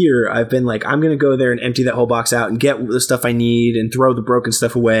year, I've been I'm going to go there and empty that whole box out and get the stuff I need and throw the broken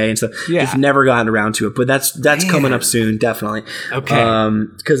stuff away and stuff. Yeah. Just never gotten around to it, but that's coming up soon, definitely. Okay.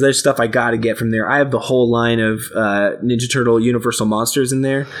 Because there's stuff I got to get from there. I have the whole line of Ninja Turtle Universal Monsters in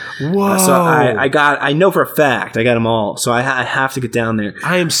there. Whoa! So I know for a fact I got them all. So I have to get down there.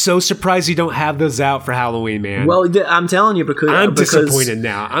 I am so surprised you don't have those out for Halloween, man. Well, I'm telling you because I'm disappointed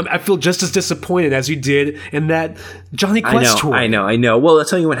now. I feel just as disappointed as you did in that Johnny Quest tour. I know. Well, I'll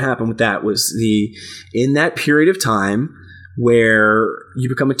tell you what happened with that was in that period of time where you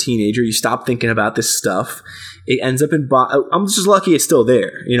become a teenager, you stop thinking about this stuff. It ends up in. I'm just lucky it's still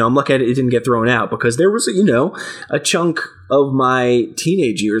there. I'm lucky it didn't get thrown out because there was a chunk of my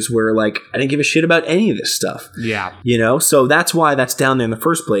teenage years where I didn't give a shit about any of this stuff. Yeah. So that's why that's down there in the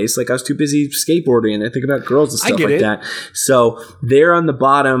first place. I was too busy skateboarding and I think about girls and stuff that. So they're on the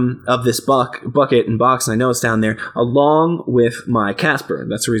bottom of this bucket and box, and I know it's down there, along with my Casper.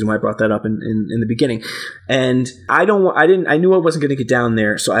 That's the reason why I brought that up in the beginning. And I knew I wasn't going to get down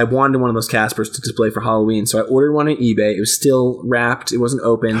there, so I wanted one of those Caspers to display for Halloween. So I ordered one on eBay. It was still wrapped. It wasn't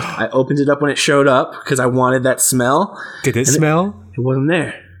opened. I opened it up when it showed up because I wanted that smell. Did it smell? It wasn't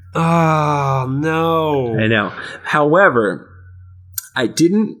there. Oh, no. I know. However, I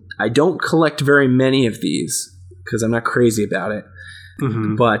don't collect very many of these because I'm not crazy about it.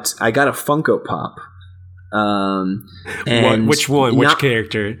 Mm-hmm. But I got a Funko Pop. And which one? Which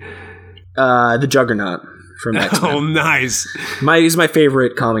character? The Juggernaut from X-Men. Oh, nice. He's my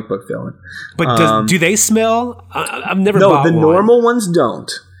favorite comic book villain. But do they smell? I've never bought one. No, the normal ones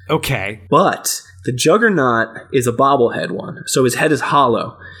don't. Okay. But the Juggernaut is a bobblehead one, so his head is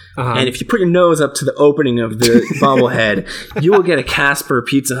hollow. Uh-huh. And if you put your nose up to the opening of the bobblehead, you will get a Casper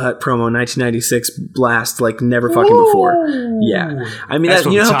Pizza Hut promo 1996 blast like never fucking before. Yeah. I mean,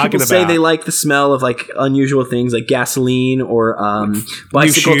 you know how people say they like the smell of unusual things like gasoline or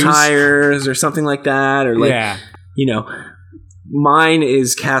bicycle tires or something like that, or mine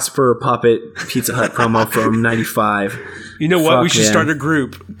is Casper Puppet Pizza Hut promo from 95. You know what? We should start a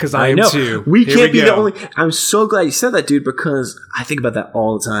group because I am too. We can't be the only. I'm so glad you said that, dude, because I think about that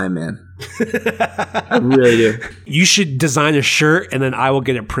all the time, man. I really do. You should design a shirt and then I will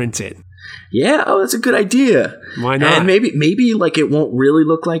get it printed. Yeah, that's a good idea. Why not? And maybe it won't really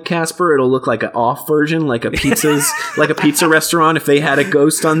look like Casper. It'll look like an off version, like a pizza restaurant. If they had a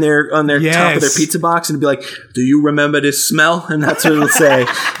ghost on their top of their pizza box, and it'd be like, "Do you remember this smell?" And that's what it'll say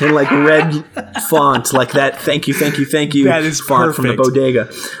in red font, like that. Thank you. That is font from the bodega.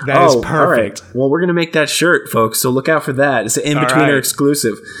 That is perfect. All right. Well, we're gonna make that shirt, folks. So look out for that. It's an in-betweener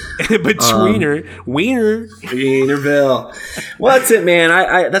exclusive. In-betweener, Wienerville. Well, that's it, man.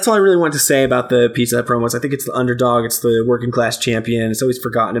 I that's all I really wanted to say about the Pizza Hut promos. I think it's the underdog. It's the working class champion. It's always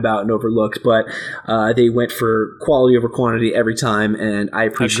forgotten about and overlooked, but they went for quality over quantity every time, and I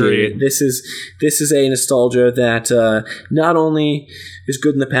appreciate it. This is a nostalgia that not only is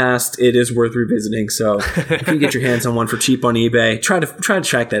good in the past, it is worth revisiting. So if you can get your hands on one for cheap on eBay, try to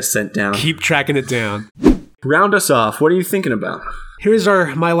track that cent down. Keep tracking it down. Round us off. What are you thinking about? Here's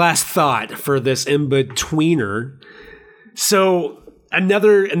my last thought for this in-betweener. So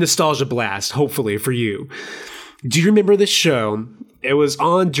another nostalgia blast, hopefully, for you. Do you remember this show? It was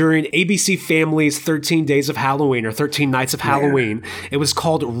on during ABC Family's 13 Days of Halloween or 13 Nights of Halloween. It was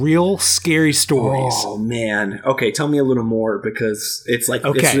called Real Scary Stories. Oh, man. Okay, tell me a little more because it's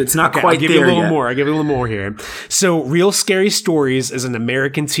it's not quite there yet. I'll give you a little more here. So Real Scary Stories is an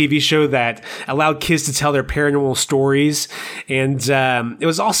American TV show that allowed kids to tell their paranormal stories. And it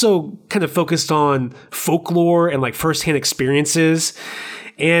was also kind of focused on folklore and firsthand experiences.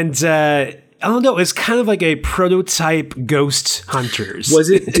 And I don't know. It's kind of like a prototype Ghost Hunters. Was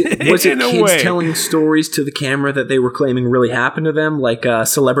it kids telling stories to the camera that they were claiming really happened to them, like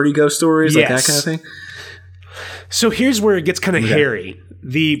celebrity ghost stories, like that kind of thing? So here's where it gets kind of hairy.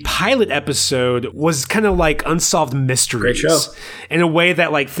 The pilot episode was kind of like Unsolved Mysteries. Great show. In a way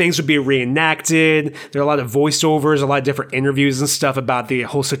that like things would be reenacted. There are a lot of voiceovers, a lot of different interviews and stuff about the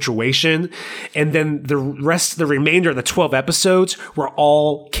whole situation. And then the remainder of the 12 episodes were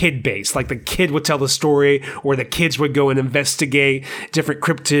all kid-based. Like the kid would tell the story, or the kids would go and investigate different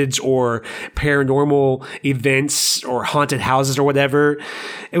cryptids or paranormal events or haunted houses or whatever.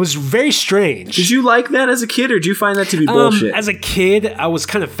 It was very strange. Did you like that as a kid, or did you find that to be bullshit? As a kid, I was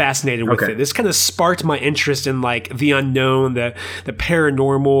kind of fascinated with it. This kind of sparked my interest in like the unknown, the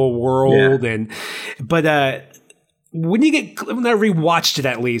paranormal world, but when I rewatched it,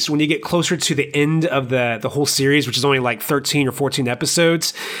 at least when you get closer to the end of the whole series, which is only like 13 or 14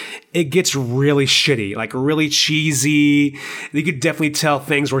 episodes, it gets really shitty, like really cheesy. You could definitely tell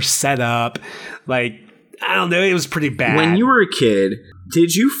things were set up. Like, I don't know, it was pretty bad. When you were a kid,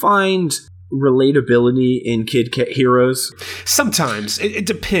 did you find relatability in kid heroes? Sometimes. It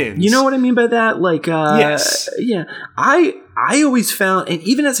depends. You know what I mean by that? Like, yes. Yeah. I always found, and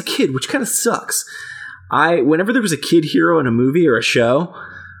even as a kid, which kind of sucks, whenever there was a kid hero in a movie or a show,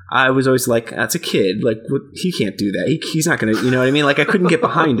 I was always like, that's a kid. Like, he can't do that. He's not going to, you know what I mean? Like, I couldn't get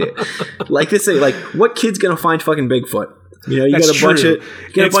behind it. Like they say, like, what kid's going to find fucking Bigfoot? You know, you That's got a bunch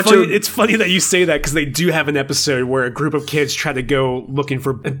true. of. It's funny that you say that, because they do have an episode where a group of kids try to go looking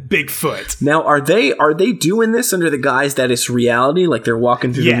for Bigfoot. Now, are they doing this under the guise that it's reality? Like they're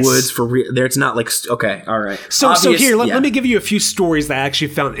walking through the woods for real? It's not like, okay, all right. So here, let me give you a few stories that I actually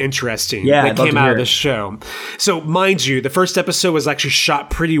found interesting that came out of the show. So, mind you, the first episode was actually shot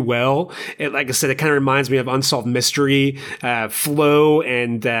pretty well. Like I said, it kind of reminds me of Unsolved Mystery, flow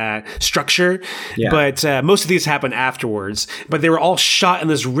and structure. Yeah. But most of these happened afterwards. But they were all shot in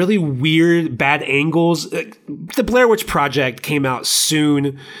this really weird, bad angles. The Blair Witch Project came out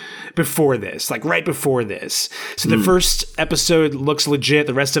soon before this, like right before this. So the first episode looks legit.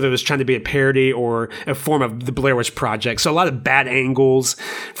 The rest of it was trying to be a parody or a form of the Blair Witch Project. So a lot of bad angles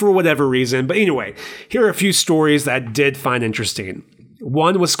for whatever reason. But anyway, here are a few stories that I did find interesting.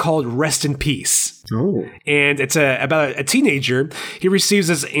 One was called Rest in Peace. Oh. And it's about a teenager. He receives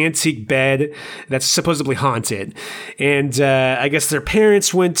this antique bed that's supposedly haunted. And I guess their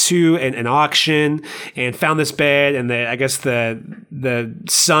parents went to an auction and found this bed. And I guess the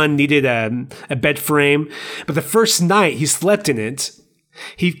son needed a bed frame. But the first night he slept in it,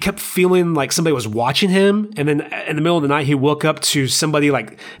 he kept feeling like somebody was watching him. And then in the middle of the night, he woke up to somebody,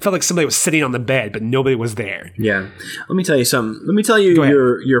 felt like somebody was sitting on the bed, but nobody was there. Yeah. Let me tell you something. Let me tell you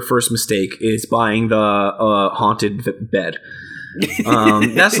your first mistake is buying the haunted bed.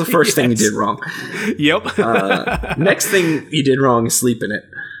 That's the first thing you did wrong. Yep. Next thing you did wrong is sleep in it.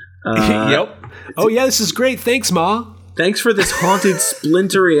 Yep. Oh, yeah, this is great. Thanks, Ma. Thanks for this haunted,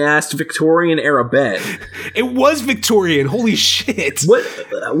 splintery-ass Victorian-era bed. It was Victorian. Holy shit. What?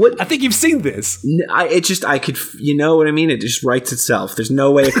 I think you've seen this. I could, you know what I mean? It just writes itself. There's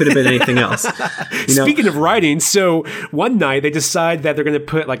no way it could have been anything else. Speaking of writing, so one night they decide that they're going to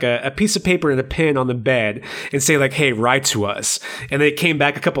put like a piece of paper and a pen on the bed and say like, hey, write to us. And they came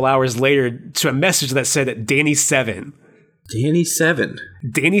back a couple hours later to a message that said Danny 7. Danny 7.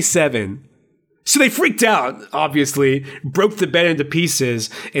 Danny 7. So they freaked out, obviously, broke the bed into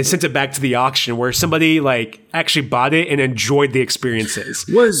pieces, and sent it back to the auction where somebody actually bought it and enjoyed the experiences.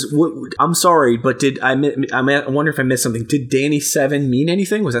 I'm sorry, but I wonder if I missed something. Did Danny 7 mean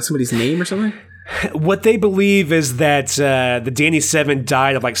anything? Was that somebody's name or something? What they believe is that the Danny 7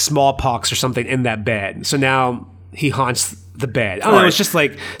 died of smallpox or something in that bed. So now he haunts the bed. I don't know, it's just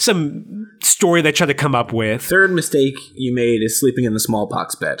some story they tried to come up with. Third mistake you made is sleeping in the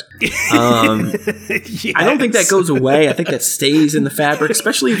smallpox bed. Yes. I don't think that goes away. I think that stays in the fabric,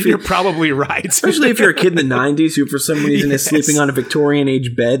 especially if you're probably right. Especially if you're a kid in the 90s who for some reason is sleeping on a Victorian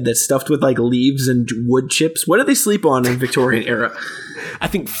age bed that's stuffed with leaves and wood chips. What do they sleep on in Victorian era? I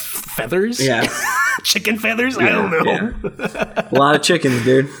think feathers. Yeah. Chicken feathers? Yeah, I don't know. Yeah. A lot of chickens,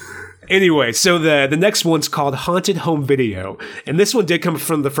 dude. Anyway, so the next one's called Haunted Home Video. And this one did come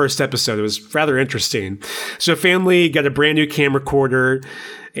from the first episode. It was rather interesting. So a family got a brand new camcorder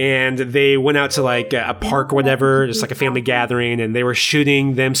and they went out to a park or whatever, just a family gathering, and they were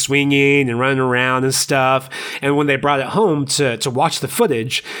shooting them swinging and running around and stuff. And when they brought it home to watch the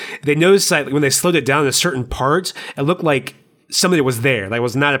footage, they noticed that when they slowed it down in a certain part, it looked like somebody was there,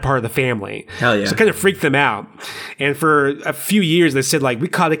 was not a part of the family. Hell yeah. So it kind of freaked them out. And for a few years, they said, we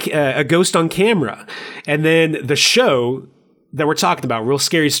caught a ghost on camera. And then the show that we're talking about, Real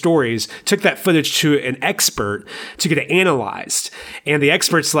Scary Stories, took that footage to an expert to get it analyzed. And the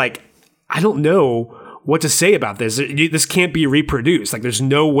expert's I don't know what to say about this. This can't be reproduced. Like, there's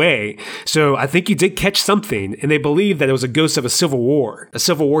no way. So I think you did catch something, and they believe that it was a ghost of a Civil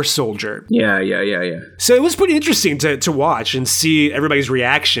War soldier. Yeah. So it was pretty interesting to watch and see everybody's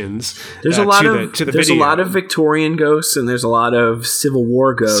reactions. There's a lot of Victorian ghosts, and there's a lot of Civil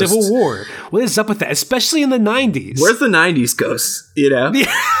War ghosts. Civil War. What is up with that? Especially in the 90s. Where's the 90s ghosts? You know?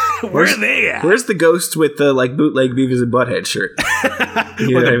 Where are they at? Where's the ghost with the like bootleg Beavis and Butthead shirt?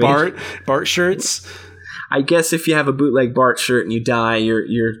 Or the Bart shirts? I guess if you have a bootleg Bart shirt and you die,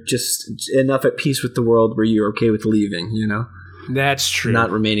 you're just enough at peace with the world where you're okay with leaving, you know? That's true. Not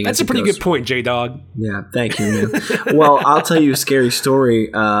remaining. That's a pretty good point, J-Dog. Yeah, thank you, man. Well, I'll tell you a scary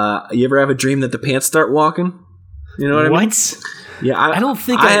story. You ever have a dream that the pants start walking? You know what I mean? What? Yeah, I don't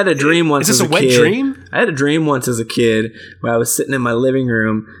think I had a dream once as a kid. Is this a wet dream? I had a dream once as a kid where I was sitting in my living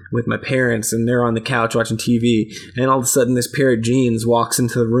room with my parents, and they're on the couch watching TV, and all of a sudden this pair of jeans walks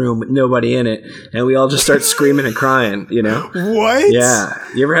into the room with nobody in it, and we all just start screaming and crying, you know? What? Yeah.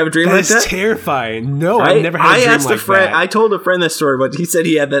 You ever have a dream like that? That's terrifying. No, I've never had a dream like that. I told a friend that story, but he said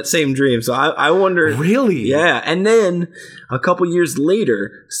he had that same dream, so I wonder. Really? Yeah, and then a couple years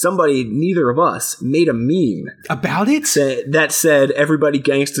later, somebody, neither of us, made a meme. About it? That said, everybody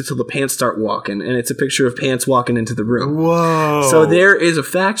gangster till the pants start walking, and it's a picture of pants walking into the room. Whoa. So there is a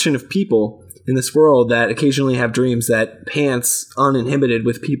faction of people in this world that occasionally have dreams that pants, uninhibited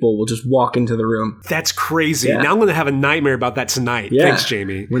with people, will just walk into the room. That's crazy. Yeah. Now I'm going to have a nightmare about that tonight. Yeah. Thanks,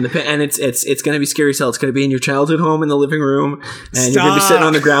 Jamie. And it's going to be scary as hell. It's going to be in your childhood home in the living room, and you're going to be sitting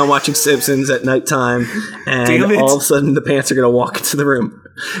on the ground watching Simpsons at nighttime, and all of a sudden the pants are going to walk into the room.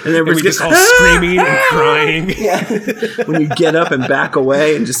 And everybody's just all screaming and crying. Yeah. When you get up and back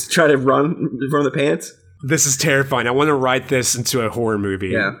away and just try to run from the pants. This is terrifying. I want to write this into a horror movie.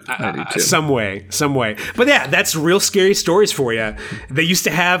 Yeah, I do too. Some way. But yeah, that's real scary stories for you. They used to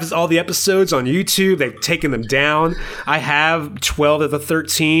have all the episodes on YouTube. They've taken them down. I have 12 of the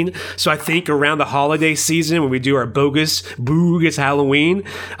 13. So I think around the holiday season when we do our bogus Halloween,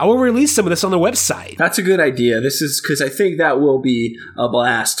 I will release some of this on the website. That's a good idea. This is because I think that will be a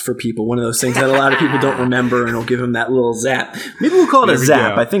blast for people. One of those things that a lot of people don't remember, and it'll give them that little zap. Maybe we'll call it a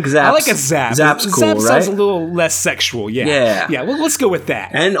zap. I think zaps. I like a zap. Zap's cool, zap right? Sounds a little less sexual. Yeah. Well, let's go with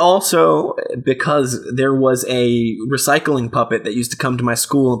that. And also because there was a recycling puppet that used to come to my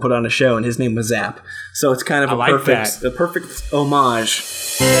school and put on a show, and his name was Zap. So it's kind of a perfect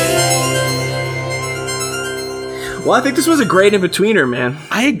homage. Well, I think this was a great in-betweener, man.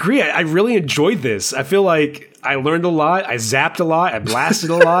 I agree. I really enjoyed this. I feel like I learned a lot. I zapped a lot. I blasted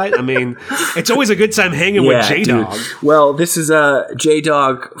a lot. I mean, it's always a good time hanging with J-Dog. Dude. Well, this is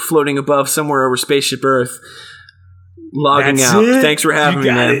J-Dog floating above somewhere over Spaceship Earth. Logging That's out. It. Thanks for having me,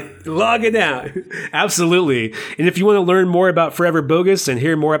 man. It. Logging out. Absolutely. And if you want to learn more about Forever Bogus and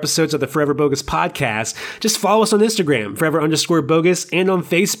hear more episodes of the Forever Bogus podcast, just follow us on Instagram, Forever_Bogus, and on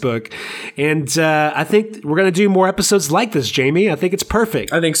Facebook. And I think we're going to do more episodes like this, Jamie. I think it's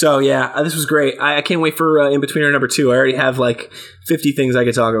perfect. I think so, yeah. This was great. I can't wait for In-Betweener number 2. I already have like 50 things I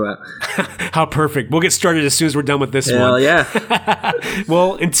could talk about. How perfect. We'll get started as soon as we're done with this one. Hell yeah.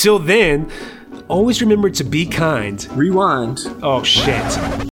 Well, until then, always remember to be kind. Rewind. Oh, shit.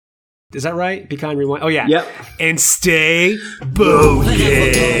 Is that right? Be kind, rewind. Oh, yeah. Yep. And stay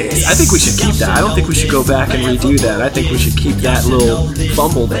bogus. I think we should keep that. I don't think we should go back and redo that. I think we should keep that little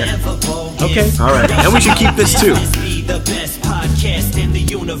fumble there. Okay. All right. And we should keep this too. The best podcast in the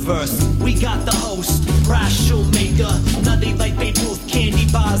universe. We got the host, Bryce Shoemaker. Nothing like Babe Ruth,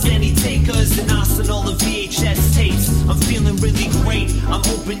 candy bars, any takers, an arsenal of VHS tapes. I'm feeling really great. I'm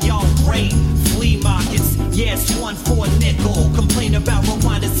hoping y'all great. Flea markets, yeah, it's 1 for a nickel. Complain about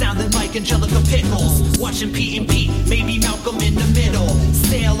rewind, it sounded like Angelica Pickles. Watching Pete and Pete, maybe Malcolm in the middle.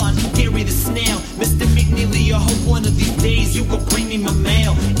 Sail on Gary the Snail, Mr. McNeely. I hope one of these days you could bring me my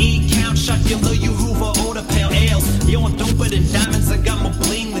mail. E-count, Shocula, you Hoover, order pale ales. Yo, I'm doper than diamonds, I got more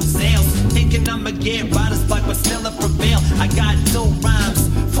bling than sales. Thinking I'ma get riders like but still I prevail. I got dope rhymes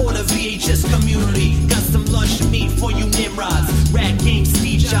for the VHS community. Got some lunch meat for you Nimrods. Rap game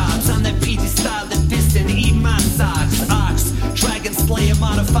Steve Jobs, on that PT style that distant. Eat my socks, ox, dragon slayer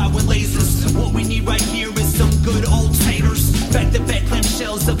modified with lasers. What we need right here is some good old taters. Back to back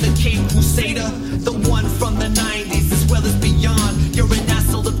clamshells of the Cape Crusader. The one from the 90s as well as beyond. You're an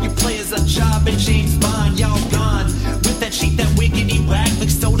asshole if you play as a job in James Bond. Y'all gone with that cheat, that wiggity whack.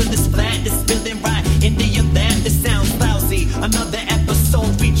 Mixed soda, this flat, this spilling right into your lap. This sounds lousy. Another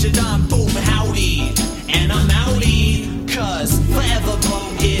episode featured on Boom Howdy. And I'm outie, cause forever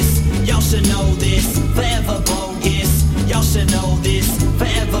bogus. Y'all should know this. Forever bogus. Y'all should know this.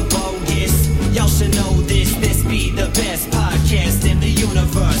 Forever bogus.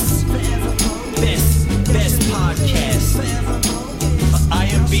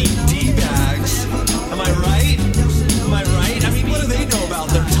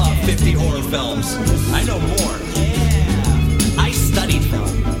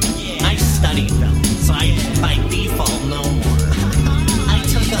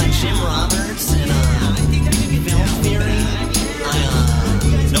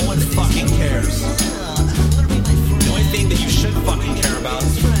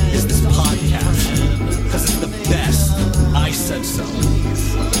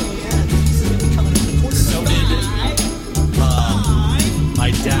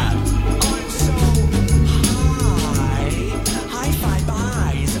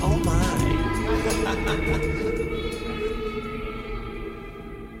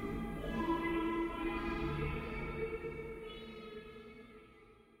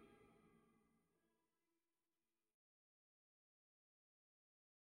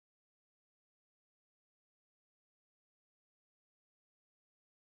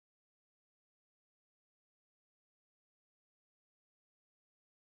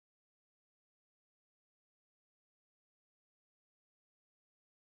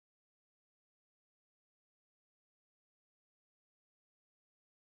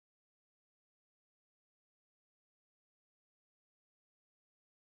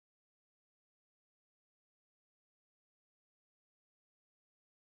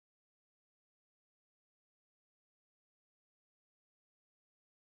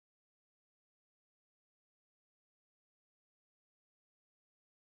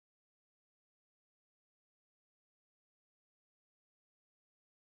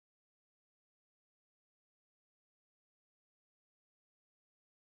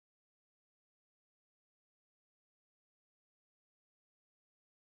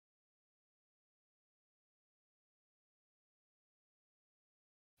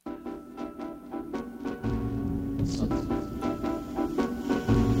 Forever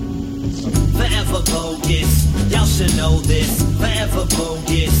bogus, y'all should know this. Forever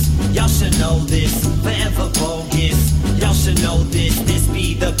bogus, y'all should know this. Forever bogus, y'all should know this. This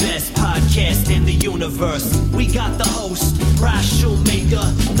be the best podcast in the universe. We got the host, Bryce Shoemaker.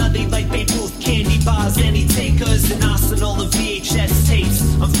 Nothing like Babe Ruth, candy bars, any takers, an arsenal of VHS tapes.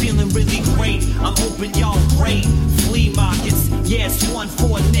 I'm feeling really great, I'm hoping y'all great. Flea markets, yeah, it's one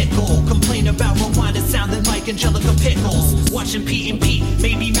for a nickel. Complain about rewinding sounding like Angelica Pickles. Watching Pete and Pete,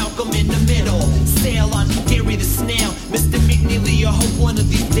 maybe Malcolm in the middle. Sail on Gary the Snail, Mr. McNeely. I hope one of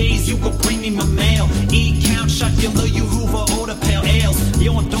these days you could bring me my mail. Eat, count, shot, you Hoover, order pale ales.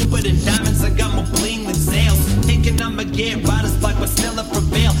 Yo, I'm doper than diamonds, I got more bling than sales. Thinking I'ma get riders like but still I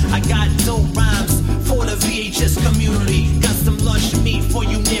prevail. I got dope rhymes for the VHS community. Got some lunch meat for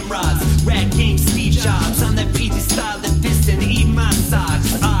you Nimrods. Rat game Steve Jobs, on that PT style that distant. Eat my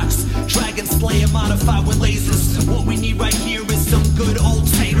socks, ox, dragon slayer modified with lasers. What we need right here is some good old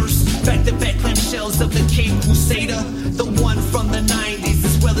taters. Back to back clamshells of the Cape Crusader. The one from the 90s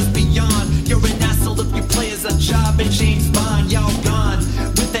as well as beyond. You're an asshole if you play as a job in James Bond. Y'all gone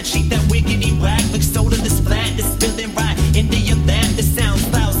with that cheat, that wiggity whack. Like soda this flat, this spilling right into your lap. This sounds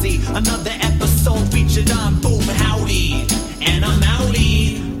lousy. Another episode featured on Boom Howdy. And I'm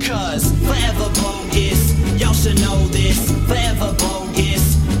outie, cause forever bogus. Y'all should know this. Forever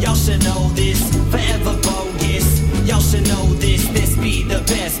bogus. Y'all should know this. Forever bogus. Y'all should know this. This be the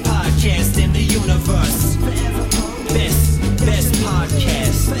best podcast in the universe. Best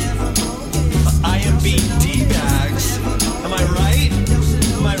podcast. IMB D-bags. Am I right?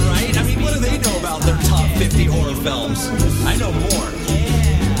 Am I right? I mean, what do they know about their top 50 horror films? I know more.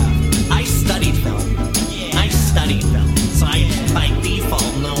 I studied film. So I by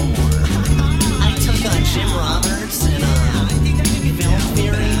default know more. I took Jim Roberts and film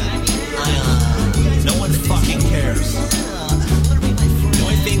theory. No one fucking cares. The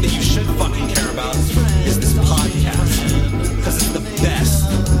only thing that you should fucking care about is this podcast. Because it's the best.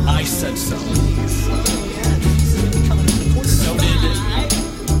 I said so. So did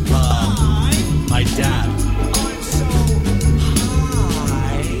my dad.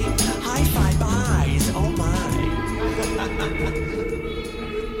 High five eyes. Oh my.